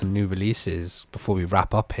line with some new releases, before we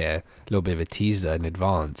wrap up here, a little bit of a teaser in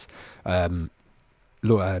advance. Game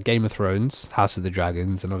of Thrones, House of the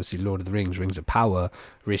Dragons, and obviously Lord of the Rings, Rings of Power,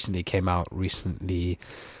 recently came out recently.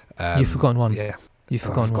 You've forgotten one. Yeah. You've Oh,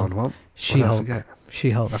 forgotten I've one. forgotten one. She-Hulk. What did I forget?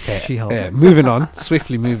 She-Hulk. Okay. She-Hulk. Yeah, moving on,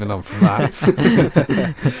 swiftly moving on from that.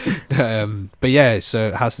 But yeah,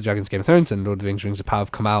 so House of the Dragons, Game of Thrones, and Lord of the Rings, Rings of Power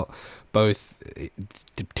have come out. Both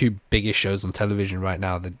the two biggest shows on television right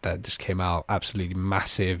now that just came out, absolutely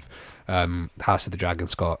massive. House of the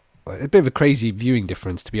Dragons got a bit of a crazy viewing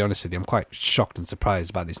difference, to be honest with you. I'm quite shocked and surprised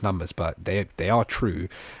about these numbers, but they are true.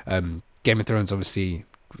 Game of Thrones, obviously,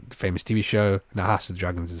 famous TV show. Now House of the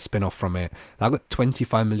Dragons is a spin-off from it. Now, I got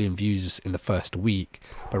 25 million views in the first week,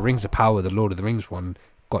 but Rings of Power, the Lord of the Rings one,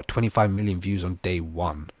 got 25 million views on day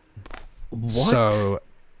one. What? So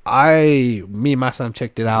me and my son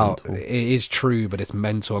checked it out. Mental. It is true, but it's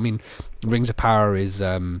mental. I mean, Rings of Power is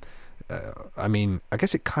I mean, I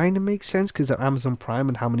guess it kind of makes sense because of Amazon Prime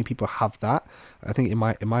and how many people have that. I think it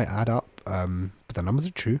might add up, but the numbers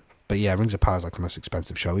are true. But yeah, Rings of Power is like the most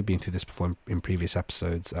expensive show. We've been through this before in previous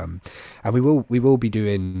episodes, and we will be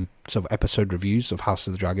doing sort of episode reviews of House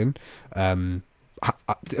of the Dragon.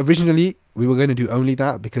 Originally, we were going to do only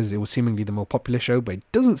that because it was seemingly the more popular show, but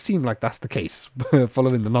it doesn't seem like that's the case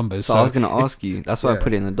following the numbers. So I was gonna ask you. That's why I yeah.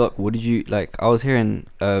 put it in the doc. What did you like? I was hearing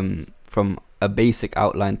from a basic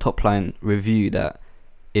outline, top line review that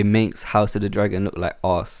it makes House of the Dragon look like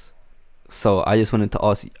arse. So I just wanted to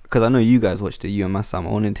ask, because I know you guys watched it, you and Massam.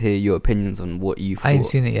 I wanted to hear your opinions on what you thought. I ain't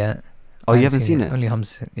seen it yet. Oh, I you ain't haven't seen it? Only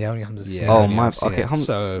Hamza. Yeah, only Hamza's seen Yeah, it. Oh, only my- I've seen okay, it. Hamza,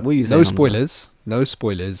 So what are you saying, no Hamza?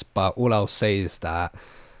 spoilers, but all I'll say is that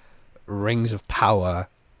Rings of Power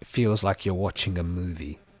feels like you're watching a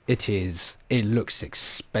movie. It is. It looks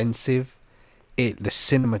expensive. The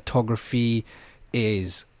cinematography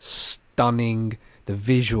is stunning. The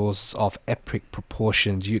visuals of epic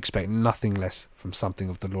proportions. You expect nothing less from something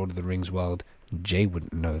of the Lord of the Rings world. Jay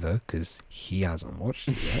wouldn't know though, because he hasn't watched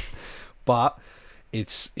it yet. But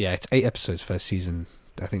it's 8 episodes first season.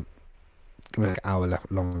 I think like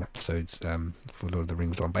hour-long episodes for Lord of the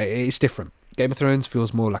Rings one, but it's different. Game of Thrones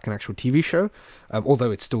feels more like an actual TV show,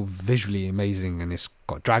 although it's still visually amazing and it's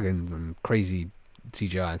got dragons and crazy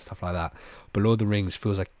CGI and stuff like that. But Lord of the Rings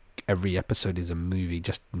feels like every episode is a movie,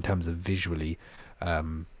 just in terms of visually.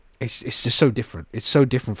 It's just so different. It's so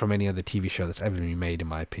different from any other TV show that's ever been made, in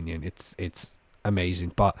my opinion. It's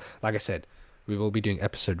amazing. But like I said, we will be doing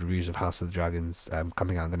episode reviews of House of the Dragons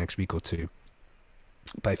coming out in the next week or two.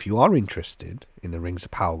 But if you are interested in the Rings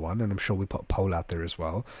of Power one, and I'm sure we put a poll out there as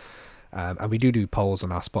well, and we do polls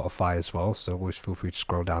on our Spotify as well, so always feel free to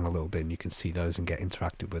scroll down a little bit and you can see those and get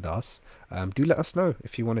interactive with us. Do let us know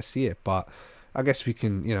if you want to see it. But I guess we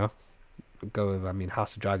can, go over. I mean,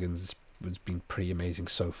 House of Dragons has been pretty amazing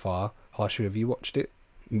so far. Harshu, have you watched it?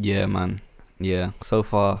 Yeah, man. Yeah. So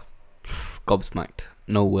far, gobsmacked.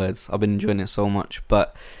 No words. I've been enjoying it so much,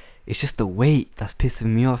 but it's just the wait that's pissing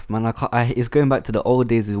me off, man. It's going back to the old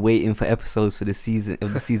days of waiting for episodes for the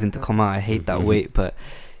season to come out. I hate that wait, but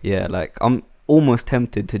yeah, like I'm almost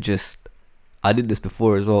tempted to just. I did this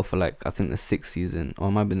before as well for like I think the 6th season, or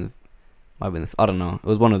it might have been I don't know. It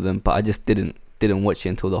was one of them, but I just didn't watch it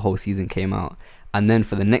until the whole season came out. And then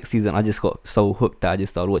for the next season, I just got so hooked that I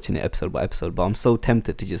just started watching it episode by episode. But I'm so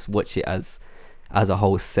tempted to just watch it as a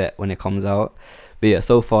whole set when it comes out. But yeah,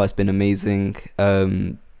 so far it's been amazing.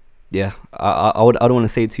 Yeah, I don't want to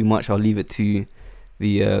say too much. I'll leave it to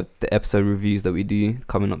the episode reviews that we do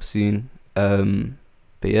coming up soon.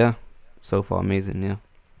 But yeah, so far amazing. Yeah.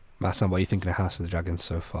 Masan, what are you thinking of House of the Dragons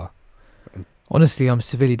so far? Honestly, I'm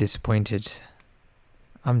severely disappointed.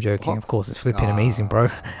 I'm joking. What? Of course, it's flipping amazing, bro.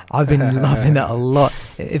 I've been loving that a lot.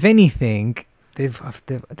 If anything, they've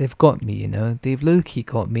got me, They've low-key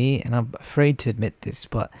got me, and I'm afraid to admit this,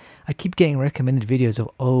 but I keep getting recommended videos of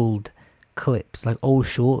old clips, like old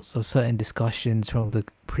shorts of certain discussions from the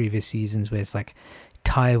previous seasons where it's like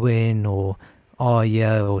Tywin or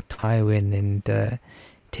Arya or Tywin and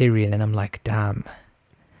Tyrion, and I'm like, damn,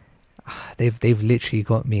 they've literally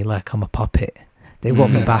got me like I'm a puppet. They've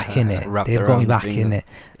got me back in it. Wrapped They've got around me the back in finger. it.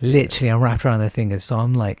 Literally, I'm wrapped around their fingers. So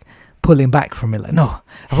I'm like pulling back from it. Like, no,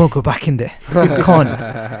 I won't go back in there. I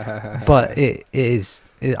can't. But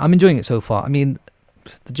I'm enjoying it so far. I mean,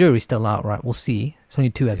 the jury's still out, right? We'll see. It's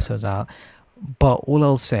only 2 episodes out. But all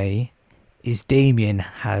I'll say is Damien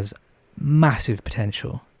has massive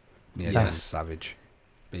potential. Yeah, That's- that's savage.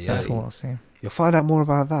 But yeah, That's all I'll say. you'll find out more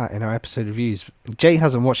about that in our episode reviews. Jay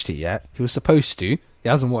hasn't watched it yet. He was supposed to. He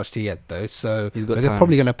hasn't watched it yet though. So He's got we're time.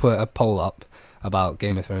 probably going to put a poll up about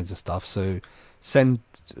Game of Thrones and stuff. So send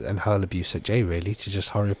and hurl abuse at Jay really to just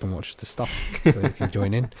hurry up and watch the stuff so he can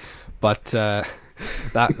join in. But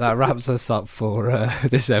that wraps us up for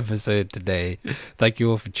this episode today. Thank you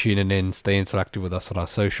all for tuning in. Stay interactive with us on our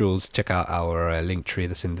socials. Check out our link tree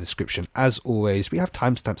that's in the description. As always, we have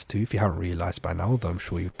timestamps too if you haven't realised by now, although I'm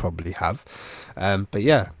sure you probably have. But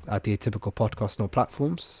yeah, at the Atypical Podcast on all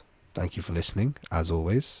platforms. Thank you for listening. As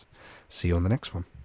always, see you on the next one.